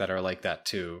are like that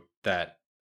too. That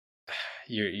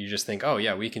you just think, oh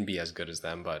yeah, we can be as good as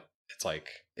them, but it's like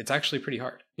it's actually pretty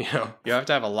hard. You have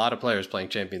to have a lot of players playing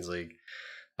Champions League.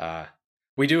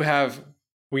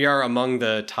 We are among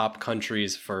the top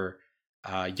countries for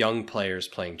young players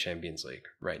playing Champions League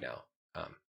right now,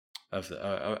 of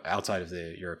the outside of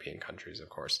the European countries, of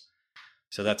course.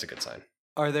 So that's a good sign.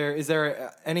 Is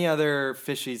there any other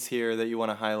fishies here that you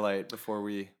want to highlight before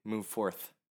we move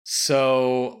forth?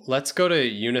 So let's go to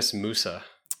Yunus Musa.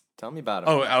 Tell me about him.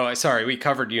 Oh, sorry, we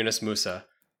covered Yunus Musa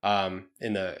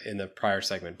in the prior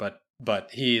segment, but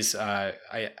he's I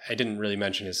didn't really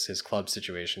mention his club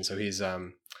situation. So he's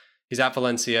at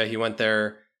Valencia. He went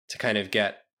there to kind of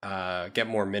get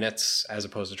more minutes as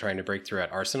opposed to trying to break through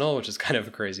at Arsenal, which is kind of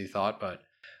a crazy thought, but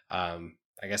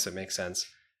I guess it makes sense.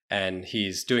 And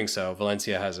he's doing so.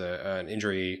 Valencia has an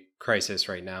injury crisis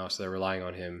right now, so they're relying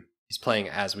on him. He's playing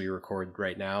as we record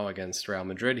right now against Real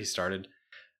Madrid. He started.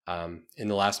 In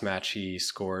the last match, he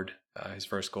scored his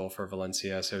first goal for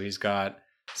Valencia. So he's got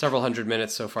several hundred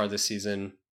minutes so far this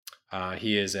season.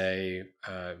 He is a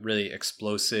really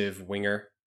explosive winger,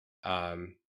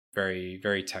 very,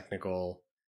 very technical,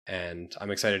 and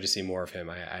I'm excited to see more of him.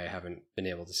 I haven't been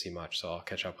able to see much, so I'll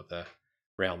catch up with the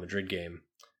Real Madrid game.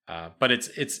 But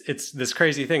it's this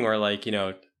crazy thing where, like, you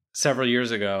know, several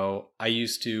years ago, I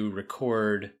used to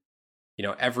record, you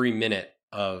know, every minute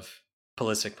of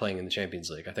Pulisic playing in the Champions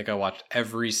League. I think I watched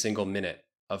every single minute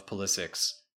of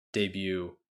Pulisic's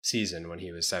debut season when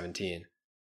he was 17,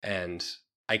 and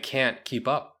I can't keep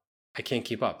up.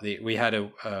 We had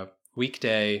a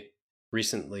weekday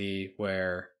recently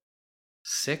where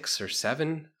 6 or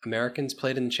 7 Americans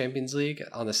played in the Champions League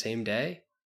on the same day.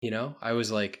 You know, I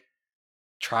was like,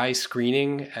 try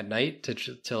screening at night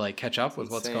to like catch up with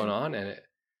what's going on, and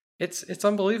it's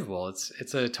unbelievable.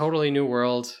 It's a totally new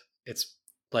world. It's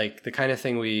like the kind of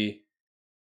thing we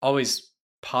always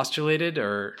postulated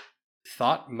or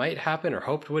thought might happen or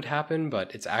hoped would happen,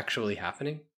 but it's actually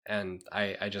happening. And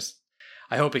I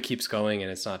hope it keeps going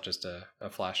and it's not just a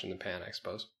flash in the pan, I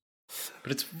suppose.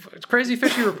 But it's crazy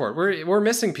fishy report. We're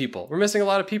missing people. We're missing a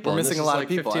lot of people. We're missing a lot of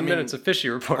people. 15 minutes of fishy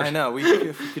report. I know.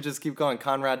 We could just keep going.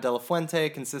 Conrad De La Fuente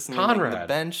consistently making the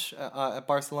bench at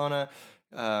Barcelona.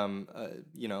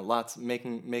 You know, lots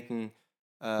making.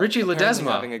 Richie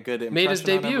Ledesma having a good made his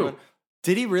debut.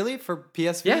 Did he really for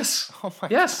PSV? Yes. Oh my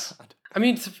yes. God. I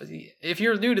mean, if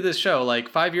you're new to this show, like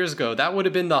 5 years ago, that would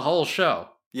have been the whole show.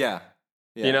 Yeah.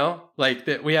 You know, like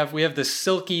we have the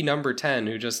silky number 10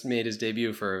 who just made his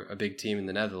debut for a big team in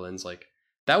the Netherlands. Like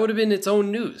that would have been its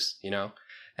own news, you know.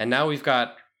 And now we've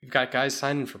got guys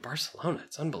signing for Barcelona.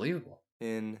 It's unbelievable.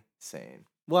 Insane.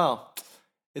 Well,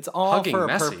 it's all hugging for a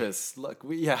Messi. Purpose. Look,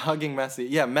 hugging Messi.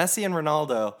 Yeah, Messi and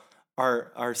Ronaldo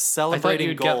are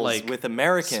celebrating goals get, like, with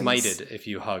Americans. Smited if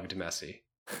you hugged Messi.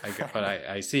 But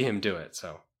I see him do it,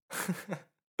 so.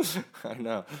 I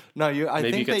know. No, I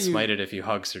maybe think you get smited if you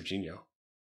hug Serginho.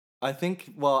 I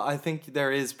think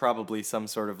there is probably some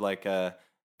sort of like a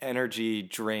energy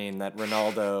drain that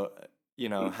Ronaldo, you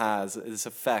know, has this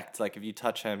effect. Like if you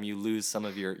touch him, you lose some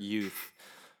of your youth,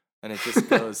 and it just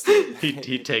goes to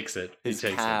he takes it. He his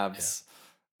takes calves.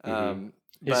 it. Yeah.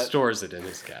 He stores it in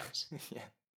his calves.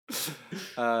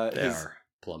 Yeah, they are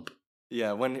plump.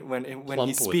 Yeah, when Plump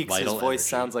he speaks, his voice energy.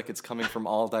 sounds like it's coming from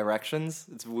all directions.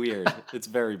 It's weird. It's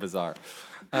very bizarre.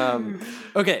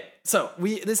 Okay, so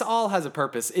this all has a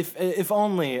purpose. If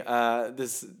only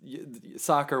this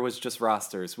soccer was just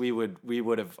rosters, we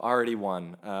would have already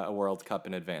won a World Cup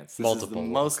in advance. This is the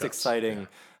most exciting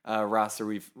roster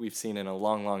we've seen in a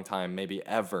long time, maybe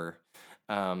ever.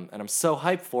 And I'm so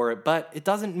hyped for it, but it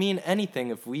doesn't mean anything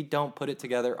if we don't put it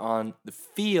together on the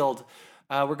field.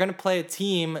 We're going to play a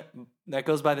team that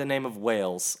goes by the name of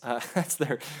Wales.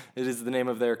 It is the name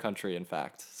of their country, in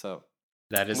fact. So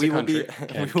that is a country.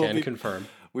 Can confirm.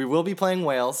 We will be playing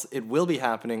Wales. It will be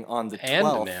happening on the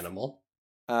 12th. And an animal.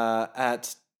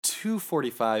 At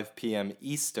 2:45 p.m.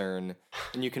 Eastern,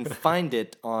 and you can find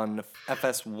it on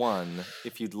FS1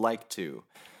 if you'd like to.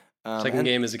 Second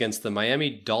game is against the Miami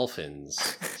Dolphins.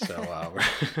 So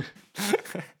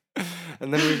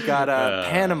and then we've got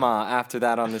Panama after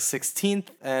that on the 16th,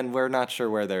 and we're not sure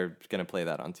where they're going to play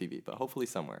that on TV, but hopefully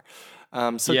somewhere.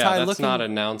 So yeah, Ty, that's not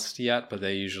announced yet, but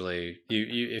they usually,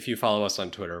 if you follow us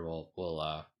on Twitter,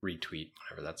 we'll retweet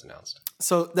whenever that's announced.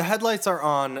 So the headlights are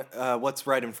on what's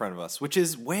right in front of us, which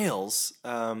is Wales.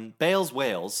 Bale's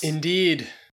Wales. Indeed.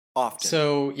 Often.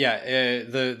 So yeah,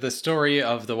 the story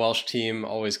of the Welsh team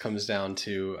always comes down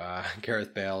to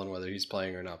Gareth Bale and whether he's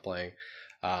playing or not playing.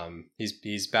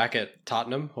 He's back at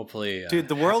Tottenham. Hopefully, dude,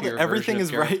 the world, everything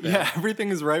is right. Bale. Yeah, everything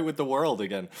is right with the world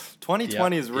again.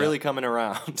 2020 is really coming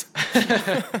around.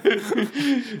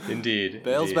 Indeed,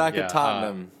 Bale's back at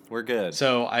Tottenham. We're good.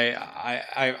 So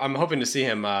I'm hoping to see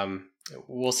him.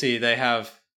 We'll see.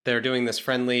 They're doing this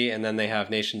friendly, and then they have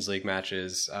Nations League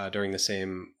matches during the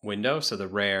same window. So the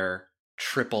rare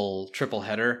triple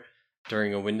header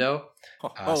during a window.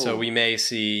 So we may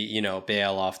see,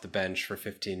 Bale off the bench for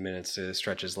 15 minutes to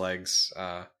stretch his legs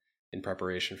in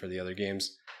preparation for the other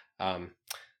games.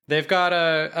 They've got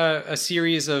a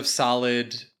series of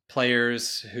solid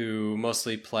players who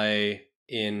mostly play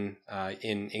in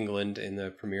England in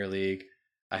the Premier League.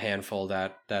 A handful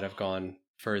that have gone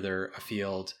further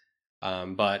afield.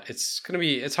 But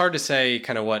it's hard to say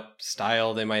kind of what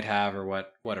style they might have or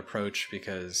what approach,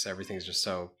 because everything's just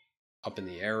so up in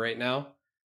the air right now.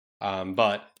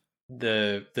 But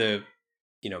the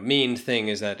main thing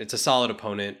is that it's a solid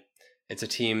opponent. It's a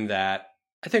team that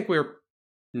I think we're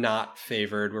not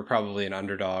favored. We're probably an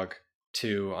underdog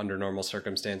under normal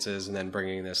circumstances, and then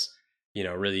bringing this,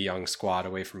 really young squad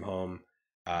away from home.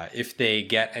 If they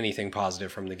get anything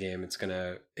positive from the game,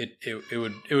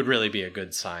 it would really be a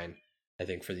good sign, I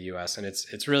think, for the U.S. And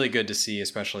it's really good to see,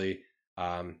 especially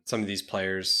some of these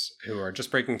players who are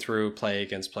just breaking through play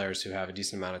against players who have a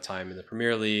decent amount of time in the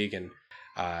Premier League and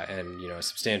a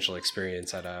substantial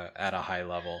experience at a high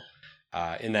level.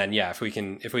 And then if we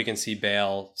can see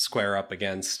Bale square up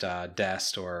against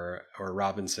Dest or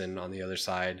Robinson on the other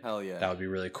side, hell yeah, that would be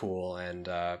really cool and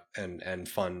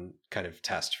fun kind of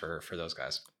test for those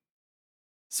guys.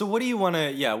 So what do you want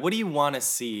to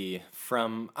see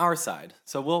from our side?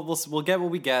 So we'll get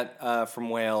what we get from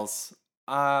Wales.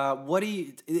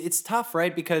 It's tough,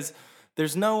 right? Because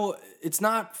it's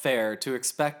not fair to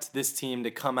expect this team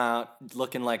to come out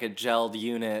looking like a gelled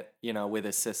unit, with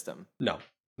a system. No.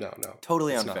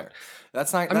 Totally unfair.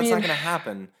 That's not going to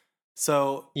happen.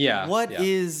 So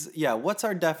what's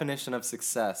our definition of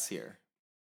success here?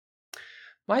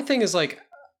 My thing is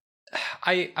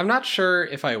I'm not sure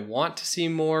if I want to see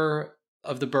more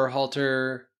of the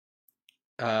Berhalter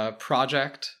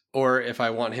project, or if I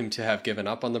want him to have given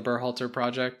up on the Berhalter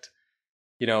project.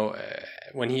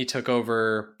 When he took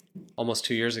over almost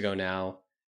 2 years ago now,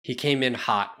 he came in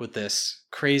hot with this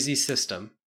crazy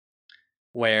system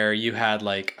where you had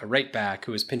a right back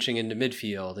who was pinching into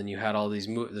midfield, and you had all these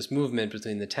this movement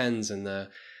between the 10s and the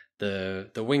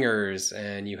wingers,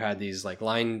 and you had these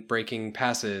line breaking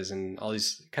passes and all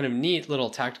these kind of neat little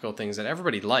tactical things that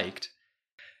everybody liked.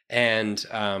 And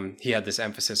he had this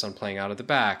emphasis on playing out of the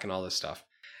back and all this stuff.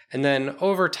 And then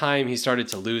over time, he started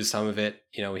to lose some of it.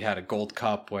 We had a Gold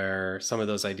Cup where some of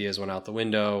those ideas went out the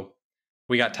window.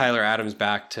 We got Tyler Adams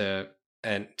back to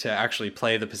actually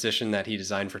play the position that he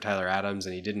designed for Tyler Adams,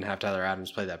 and he didn't have Tyler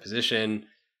Adams play that position.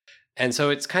 And so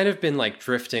it's kind of been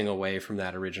drifting away from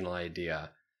that original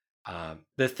idea.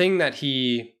 The thing that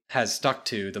he has stuck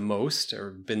to the most,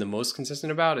 or been the most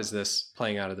consistent about, is this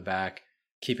playing out of the back,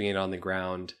 keeping it on the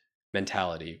ground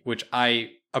mentality, which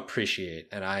I appreciate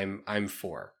and I'm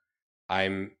for.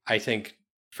 I think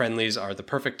friendlies are the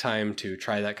perfect time to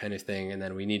try that kind of thing, and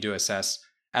then we need to assess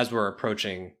as we're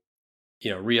approaching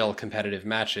real competitive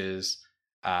matches,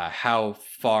 how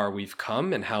far we've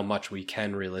come and how much we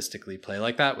can realistically play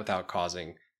like that without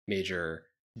causing major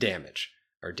damage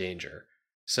or danger.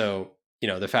 So,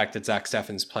 the fact that Zach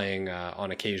Steffen's playing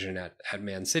on occasion at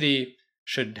Man City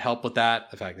should help with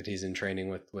that. The fact that he's in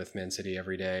training with Man City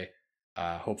every day,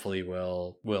 hopefully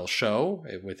will show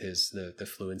with the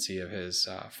fluency of his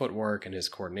footwork and his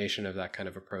coordination of that kind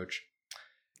of approach.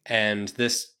 And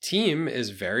this team is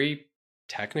very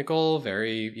technical,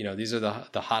 very, these are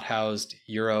the hot-housed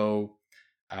Euro,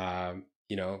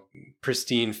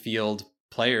 pristine field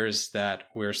players that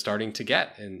we're starting to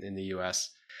get in the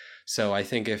US. So I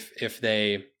think if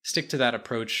they stick to that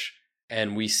approach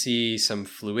and we see some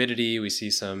fluidity, we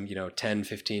see some, 10,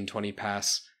 15, 20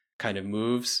 pass kind of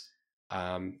moves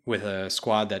with a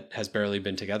squad that has barely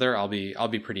been together, I'll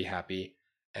be pretty happy.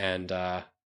 And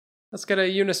let's get a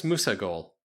Yunus Musa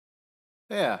goal.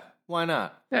 Yeah, why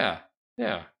not? Yeah.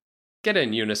 Get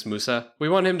in, Yunus Musa. We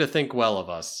want him to think well of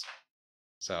us.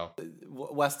 So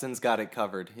Weston's got it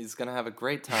covered. He's gonna have a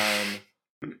great time.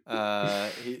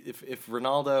 If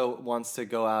Ronaldo wants to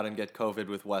go out and get COVID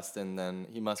with Weston, then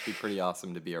he must be pretty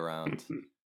awesome to be around.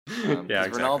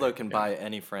 Exactly. Ronaldo can buy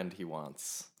any friend he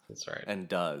wants. That's right, and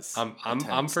does.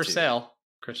 I'm for sale,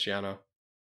 Cristiano.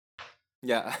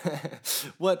 Yeah.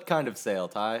 What kind of sale,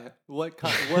 Ty?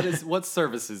 What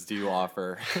services do you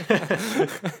offer?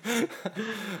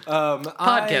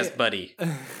 Podcast buddy.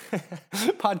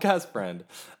 Podcast friend.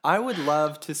 I would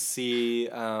love to see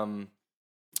a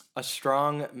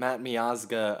strong Matt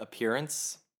Miazga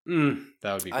appearance. That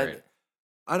would be great.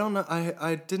 I don't know.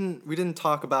 We didn't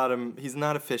talk about him. He's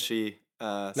not a fishy.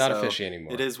 Not a fishy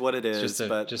anymore. It is what it is.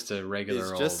 Just a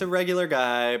regular. He's just a regular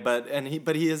guy, but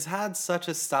he has had such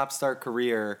a stop-start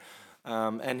career,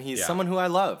 and he's someone who I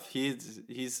love.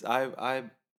 I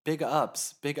big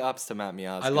ups to Matt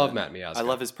Miazga. I love Matt Miazga. I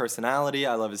love his personality.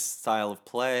 I love his style of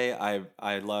play.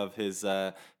 I love his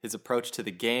approach to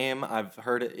the game. I've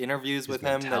heard interviews with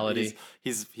him that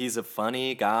he's a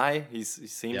funny guy. He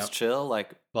seems chill.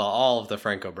 Well, all of the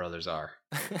Franco brothers are.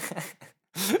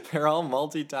 They're all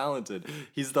multi-talented.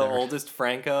 He's the oldest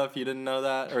Franco, if you didn't know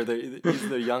that, or he's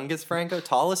the youngest Franco,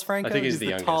 tallest Franco. I think he's the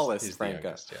youngest. Tallest Franco.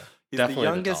 He's Definitely the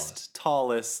youngest,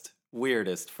 tallest,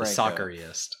 weirdest Franco.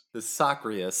 The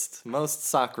socceriest, most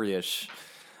soccerish.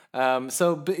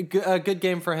 A good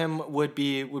game for him would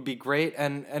be great,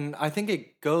 and I think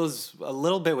it goes a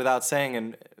little bit without saying,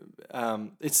 and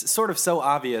it's sort of so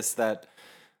obvious that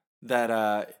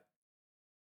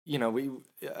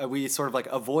we sort of like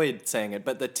avoid saying it,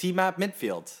 but the T-map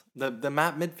midfield, the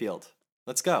map midfield.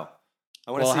 Let's go.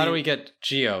 I want to see. How do we get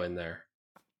Gio in there?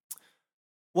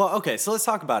 Well, okay, so let's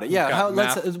talk about it. Yeah,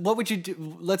 what would you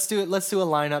do? Let's do it. Let's do a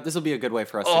lineup. This will be a good way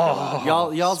for us to go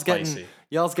out. Y'all's spicy.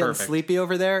 getting sleepy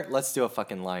over there. Let's do a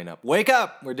fucking lineup. Wake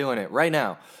up! We're doing it right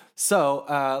now. So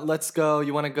let's go.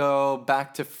 You want to go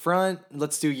back to front?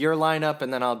 Let's do your lineup,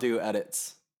 and then I'll do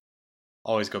edits.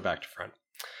 Always go back to front.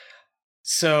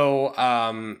 So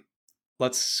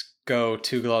let's go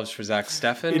 2 gloves for Zach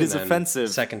Steffen. It is offensive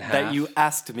second half. that you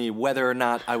asked me whether or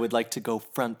not I would like to go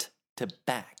front to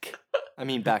back. I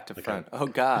mean back to front. Oh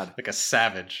God, like a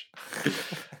savage.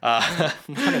 Not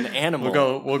an animal.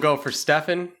 We'll go for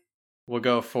Steffen. We'll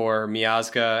go for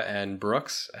Miazga and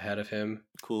Brooks ahead of him.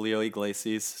 Julio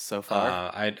Iglesias so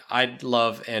far. I'd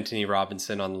love Anthony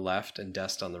Robinson on the left and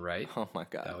Dest on the right. Oh my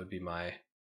God, that would be my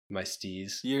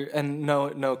steez. And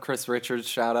no Chris Richards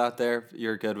shout out there.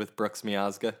 You're good with Brooks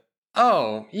Miazga.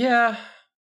 Oh yeah,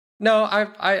 no,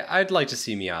 I'd like to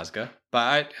see Miazga,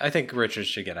 but I think Richards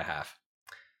should get a half.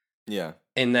 Yeah.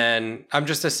 And then I'm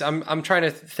trying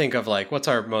to think of like what's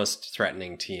our most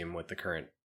threatening team with the current.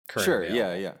 Sure.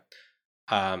 available. Yeah.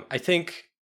 I think.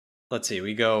 Let's see.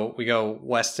 We go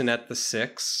Weston at the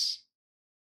 6,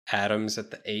 Adams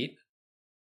at the 8,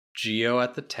 Gio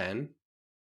at the 10.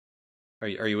 Are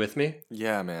you with me?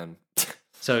 Yeah, man.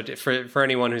 So for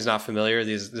anyone who's not familiar,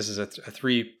 this is a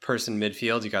 3-person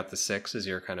midfield. You got the 6 as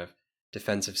your kind of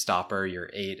defensive stopper. Your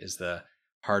 8 is the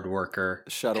hard worker,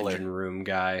 shuttler, engine room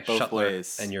guy, both shuttler,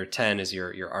 ways. And your 10 is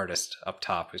your artist up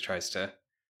top who tries to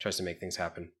make things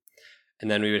happen.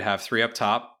 And then we would have 3 up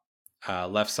top.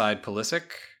 Left side Pulisic,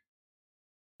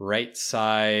 right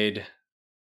side.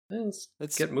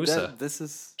 Let's get Musa.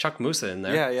 Chuck Musa in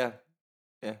there. Yeah.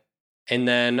 And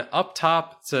then up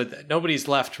top, so nobody's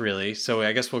left really. So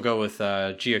I guess we'll go with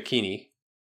Giacchini.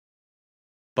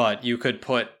 But you could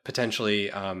put potentially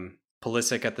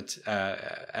Pulisic at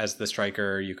as the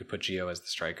striker. You could put Gio as the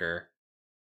striker.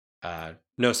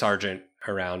 No Sargent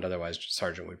around, otherwise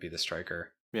Sargent would be the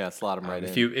striker. Yeah, slot him right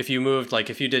in. If you moved, like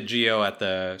if you did Gio at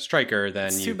the striker,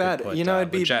 then you could put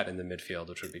Lletget in the midfield,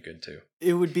 which would be good too.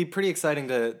 It would be pretty exciting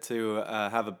to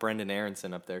have a Brendan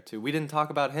Aronson up there too. We didn't talk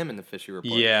about him in the Fishy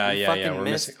Report. Yeah. We're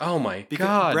missing. Oh my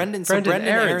God, Brendan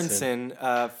Aronson,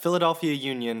 Philadelphia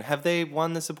Union. Have they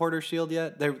won the Supporter Shield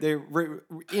yet? They're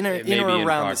in or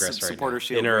around the Supporter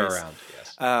Shield. In or race. around,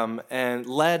 yes. And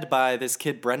led by this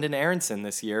kid Brendan Aronson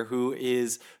this year,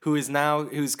 who's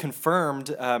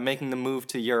confirmed making the move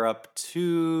to Europe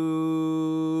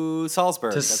to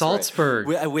Salzburg. To Salzburg.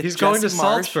 Right. With he's Jesse going to Marsch,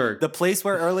 Salzburg, the place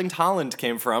where Erling Haaland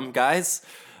came from, guys.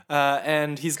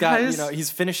 And he's got,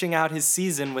 he's finishing out his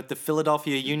season with the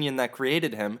Philadelphia Union that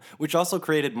created him, which also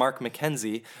created Mark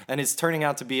McKenzie, and is turning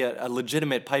out to be a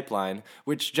legitimate pipeline,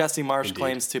 which Jesse Marsch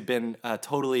claims to have been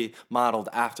totally modeled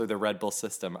after the Red Bull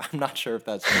system. I'm not sure if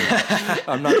that's true.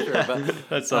 I'm not sure, but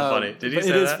that's so funny. Did he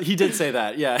say that? He did say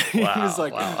that. Yeah. Wow, he was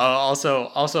like, wow.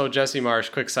 Also, Jesse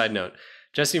Marsch. Quick side note: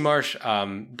 Jesse Marsch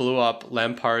blew up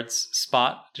Lampard's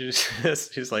spot.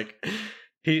 He's like,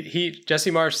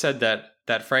 Jesse Marsch said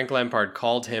that Frank Lampard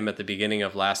called him at the beginning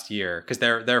of last year because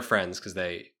they're friends because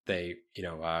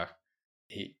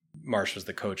Marsch was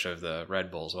the coach of the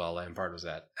Red Bulls while Lampard was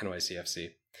at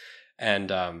NYCFC, and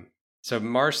so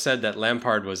Marsch said that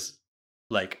Lampard was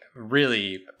like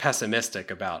really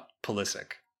pessimistic about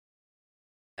Pulisic.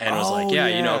 And was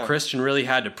like, Christian really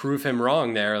had to prove him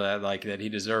wrong there, that he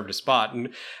deserved a spot.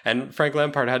 And Frank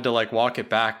Lampard had to like walk it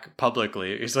back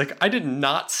publicly. He's like, I did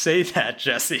not say that,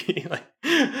 Jesse. Like,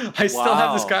 I still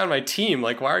have this guy on my team.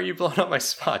 Like, why are you blowing up my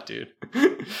spot, dude?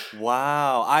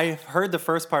 Wow. I heard the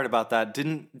first part about that.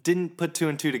 Didn't put 2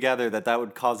 and 2 together that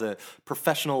would cause a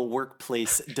professional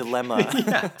workplace dilemma.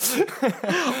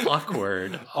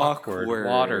 Awkward.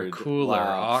 Water cooler.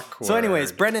 Wow. Awkward. So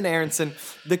anyways, Brendan Aronson.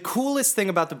 The coolest thing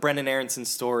about the Brendan Aronson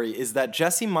story is that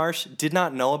Jesse Marsch did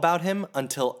not know about him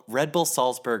until Red Bull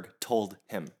Salzburg told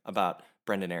him about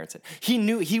Brendan Aronson. He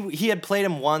knew he had played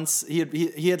him once. He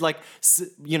had like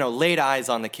laid eyes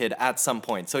on the kid at some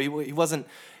point. So he wasn't.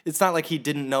 It's not like he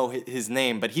didn't know his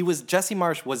name, but Jesse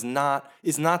Marsch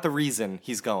is not the reason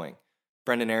he's going.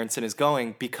 Brendan Aronson is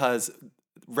going because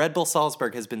Red Bull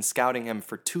Salzburg has been scouting him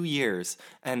for 2 years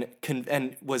and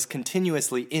was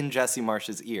continuously in Jesse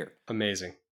Marsch's ear.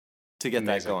 Amazing. To get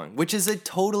that going, which is a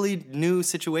totally new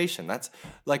situation. That's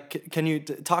like, can you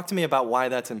talk to me about why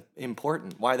that's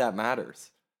important, why that matters?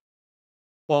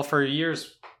 Well, for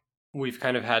years we've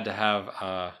kind of had to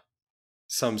have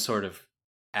some sort of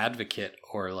advocate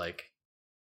or like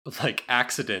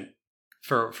accident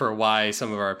for why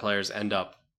some of our players end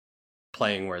up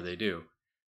playing where they do.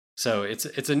 So it's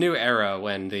a new era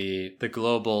when the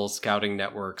global scouting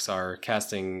networks are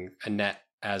casting a net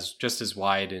as just as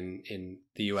wide in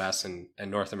the US and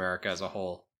North America as a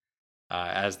whole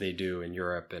as they do in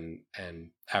Europe and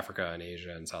Africa and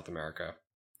Asia and South America.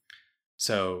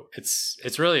 So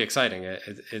it's really exciting.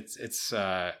 It's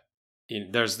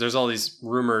there's all these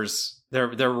rumors. There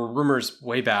were rumors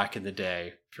way back in the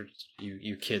day. For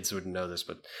you kids wouldn't know this,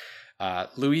 but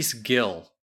Luis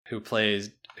Gil, who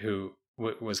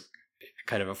was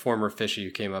kind of a former fishy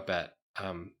who came up at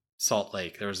Salt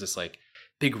Lake. There was this like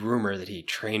big rumor that he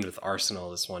trained with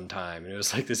Arsenal this one time, and it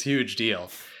was like this huge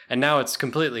deal. And now it's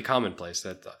completely commonplace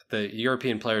that the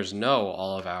European players know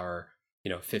all of our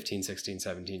 15, 16,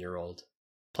 17-year-old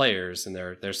players, and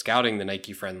they're scouting the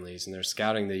Nike friendlies and they're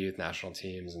scouting the youth national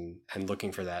teams and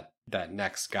looking for that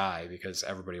next guy because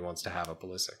everybody wants to have a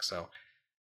Pulisic. So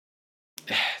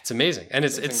it's amazing, and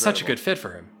it's such a good fit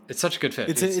for him. It's such a good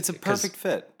fit. It's a perfect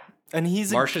fit, and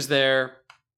Marsh is there,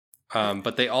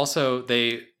 but they also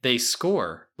they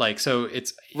score like so.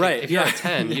 It's right. If you're a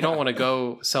 10, you don't want to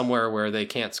go somewhere where they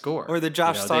can't score. Or the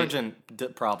Josh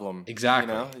Sargent problem.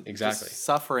 Exactly. Exactly. Just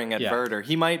suffering at Werder.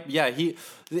 He might. Yeah.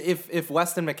 If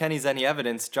Weston McKennie's any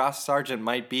evidence, Josh Sargent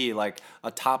might be like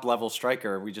a top level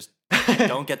striker. We just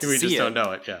don't get to see it. We just don't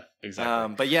know it. Yeah.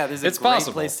 Exactly. But yeah, this is a great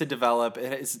place to develop.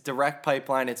 It's direct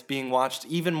pipeline. It's being watched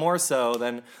even more so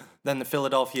than the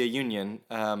Philadelphia Union.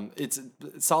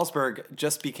 Salzburg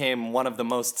just became one of the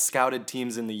most scouted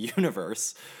teams in the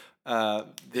universe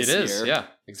this year. It is, yeah,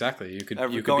 exactly. You could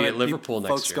be at Liverpool next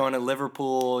year. Folks going to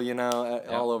Liverpool,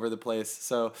 all over the place.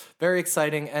 So very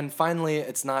exciting. And finally,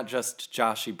 it's not just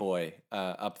Joshy Boy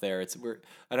up there.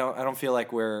 I don't feel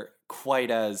like we're quite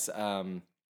as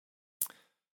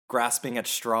grasping at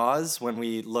straws when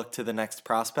we look to the next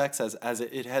prospects as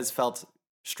it has felt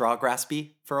straw graspy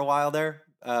for a while there.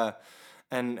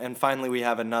 And finally we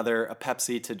have a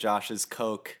Pepsi to Josh's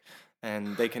Coke,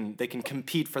 and they can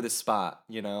compete for the spot.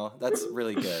 That's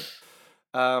really good.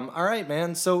 All right,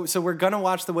 man. So we're gonna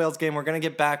watch the Wales game. We're gonna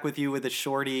get back with you with a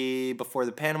shorty before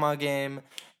the Panama game,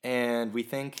 and we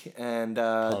think. And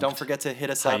don't forget to hit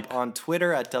us up on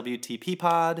Twitter at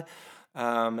WTPPod.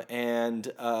 And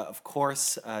of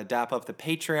course, dap up the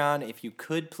Patreon if you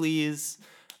could, please.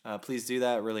 Please do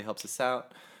that. It really helps us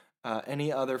out.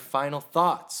 Any other final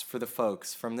thoughts for the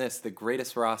folks from the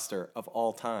greatest roster of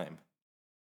all time?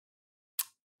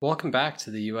 Welcome back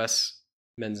to the U.S.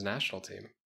 men's national team.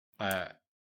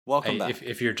 Welcome back.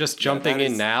 If you're just jumping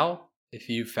in now, if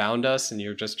you found us and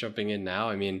you're just jumping in now,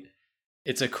 I mean,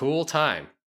 it's a cool time.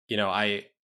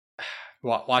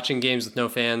 Watching games with no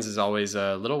fans is always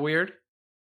a little weird,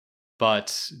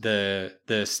 but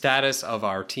the status of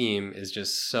our team is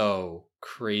just so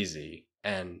crazy,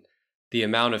 and the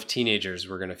amount of teenagers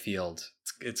we're going to field,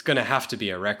 it's going to have to be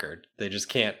a record. They just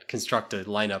can't construct a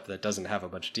lineup that doesn't have a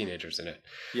bunch of teenagers in it.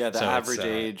 Yeah, the average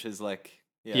age is like...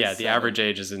 the average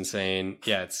age is insane.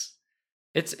 Yeah,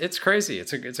 it's crazy.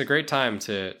 It's a great time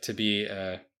to be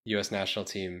a U.S. national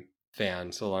team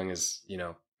fan, so long as,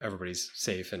 everybody's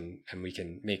safe and we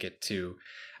can make it to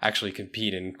actually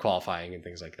compete in qualifying and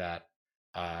things like that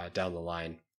down the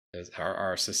line as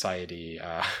our society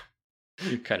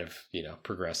kind of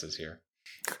progresses here.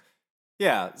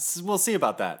 Yeah, we'll see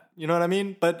about that. You know what I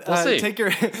mean? But we'll see.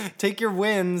 take your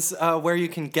wins where you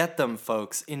can get them,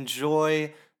 folks.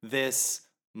 Enjoy this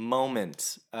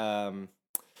moment.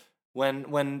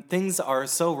 When things are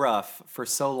so rough for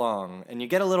so long, and you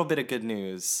get a little bit of good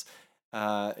news,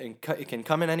 it can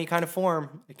come in any kind of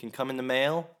form. It can come in the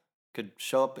mail. It could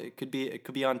show up. It could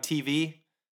be on TV.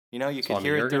 You could Swami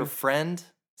hear it Jurgen. through a friend.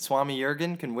 Swami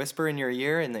Jurgen can whisper in your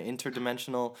ear in the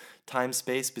interdimensional time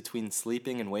space between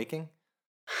sleeping and waking.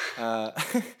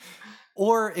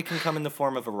 Or it can come in the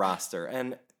form of a roster.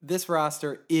 And this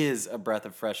roster is a breath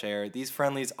of fresh air. These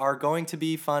friendlies are going to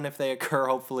be fun if they occur,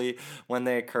 hopefully, when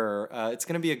they occur. It's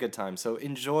going to be a good time. So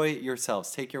enjoy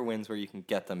yourselves. Take your wins where you can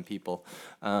get them, people.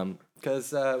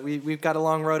 Because we've got a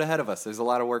long road ahead of us. There's a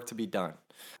lot of work to be done.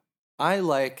 I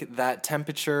like that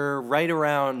temperature right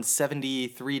around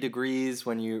 73 degrees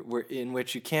in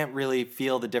which you can't really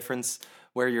feel the difference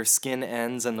where your skin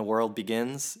ends and the world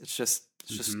begins. It's just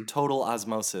total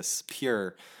osmosis,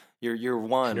 pure. You're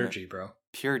one. Energy, bro.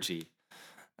 Pure G.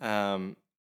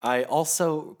 I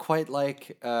also quite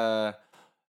like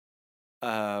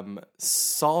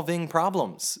solving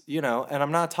problems, and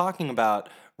I'm not talking about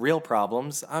real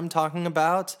problems. I'm talking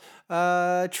about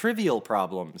trivial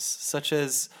problems, such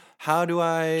as how do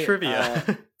I...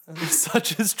 Trivia.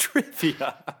 such as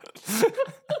trivia.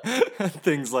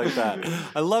 Things like that.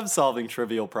 I love solving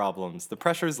trivial problems. The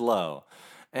pressure's low.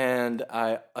 And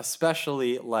I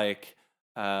especially like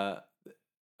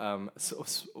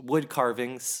wood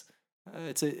carvings.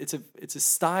 It's a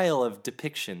style of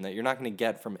depiction that you're not going to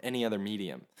get from any other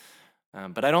medium.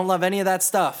 But I don't love any of that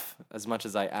stuff as much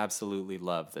as I absolutely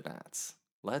love the Nats.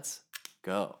 Let's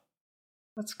go.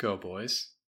 Let's go, boys.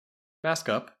 Mask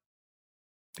up.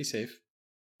 Be safe.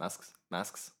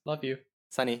 Masks. Love you.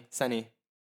 Sunny.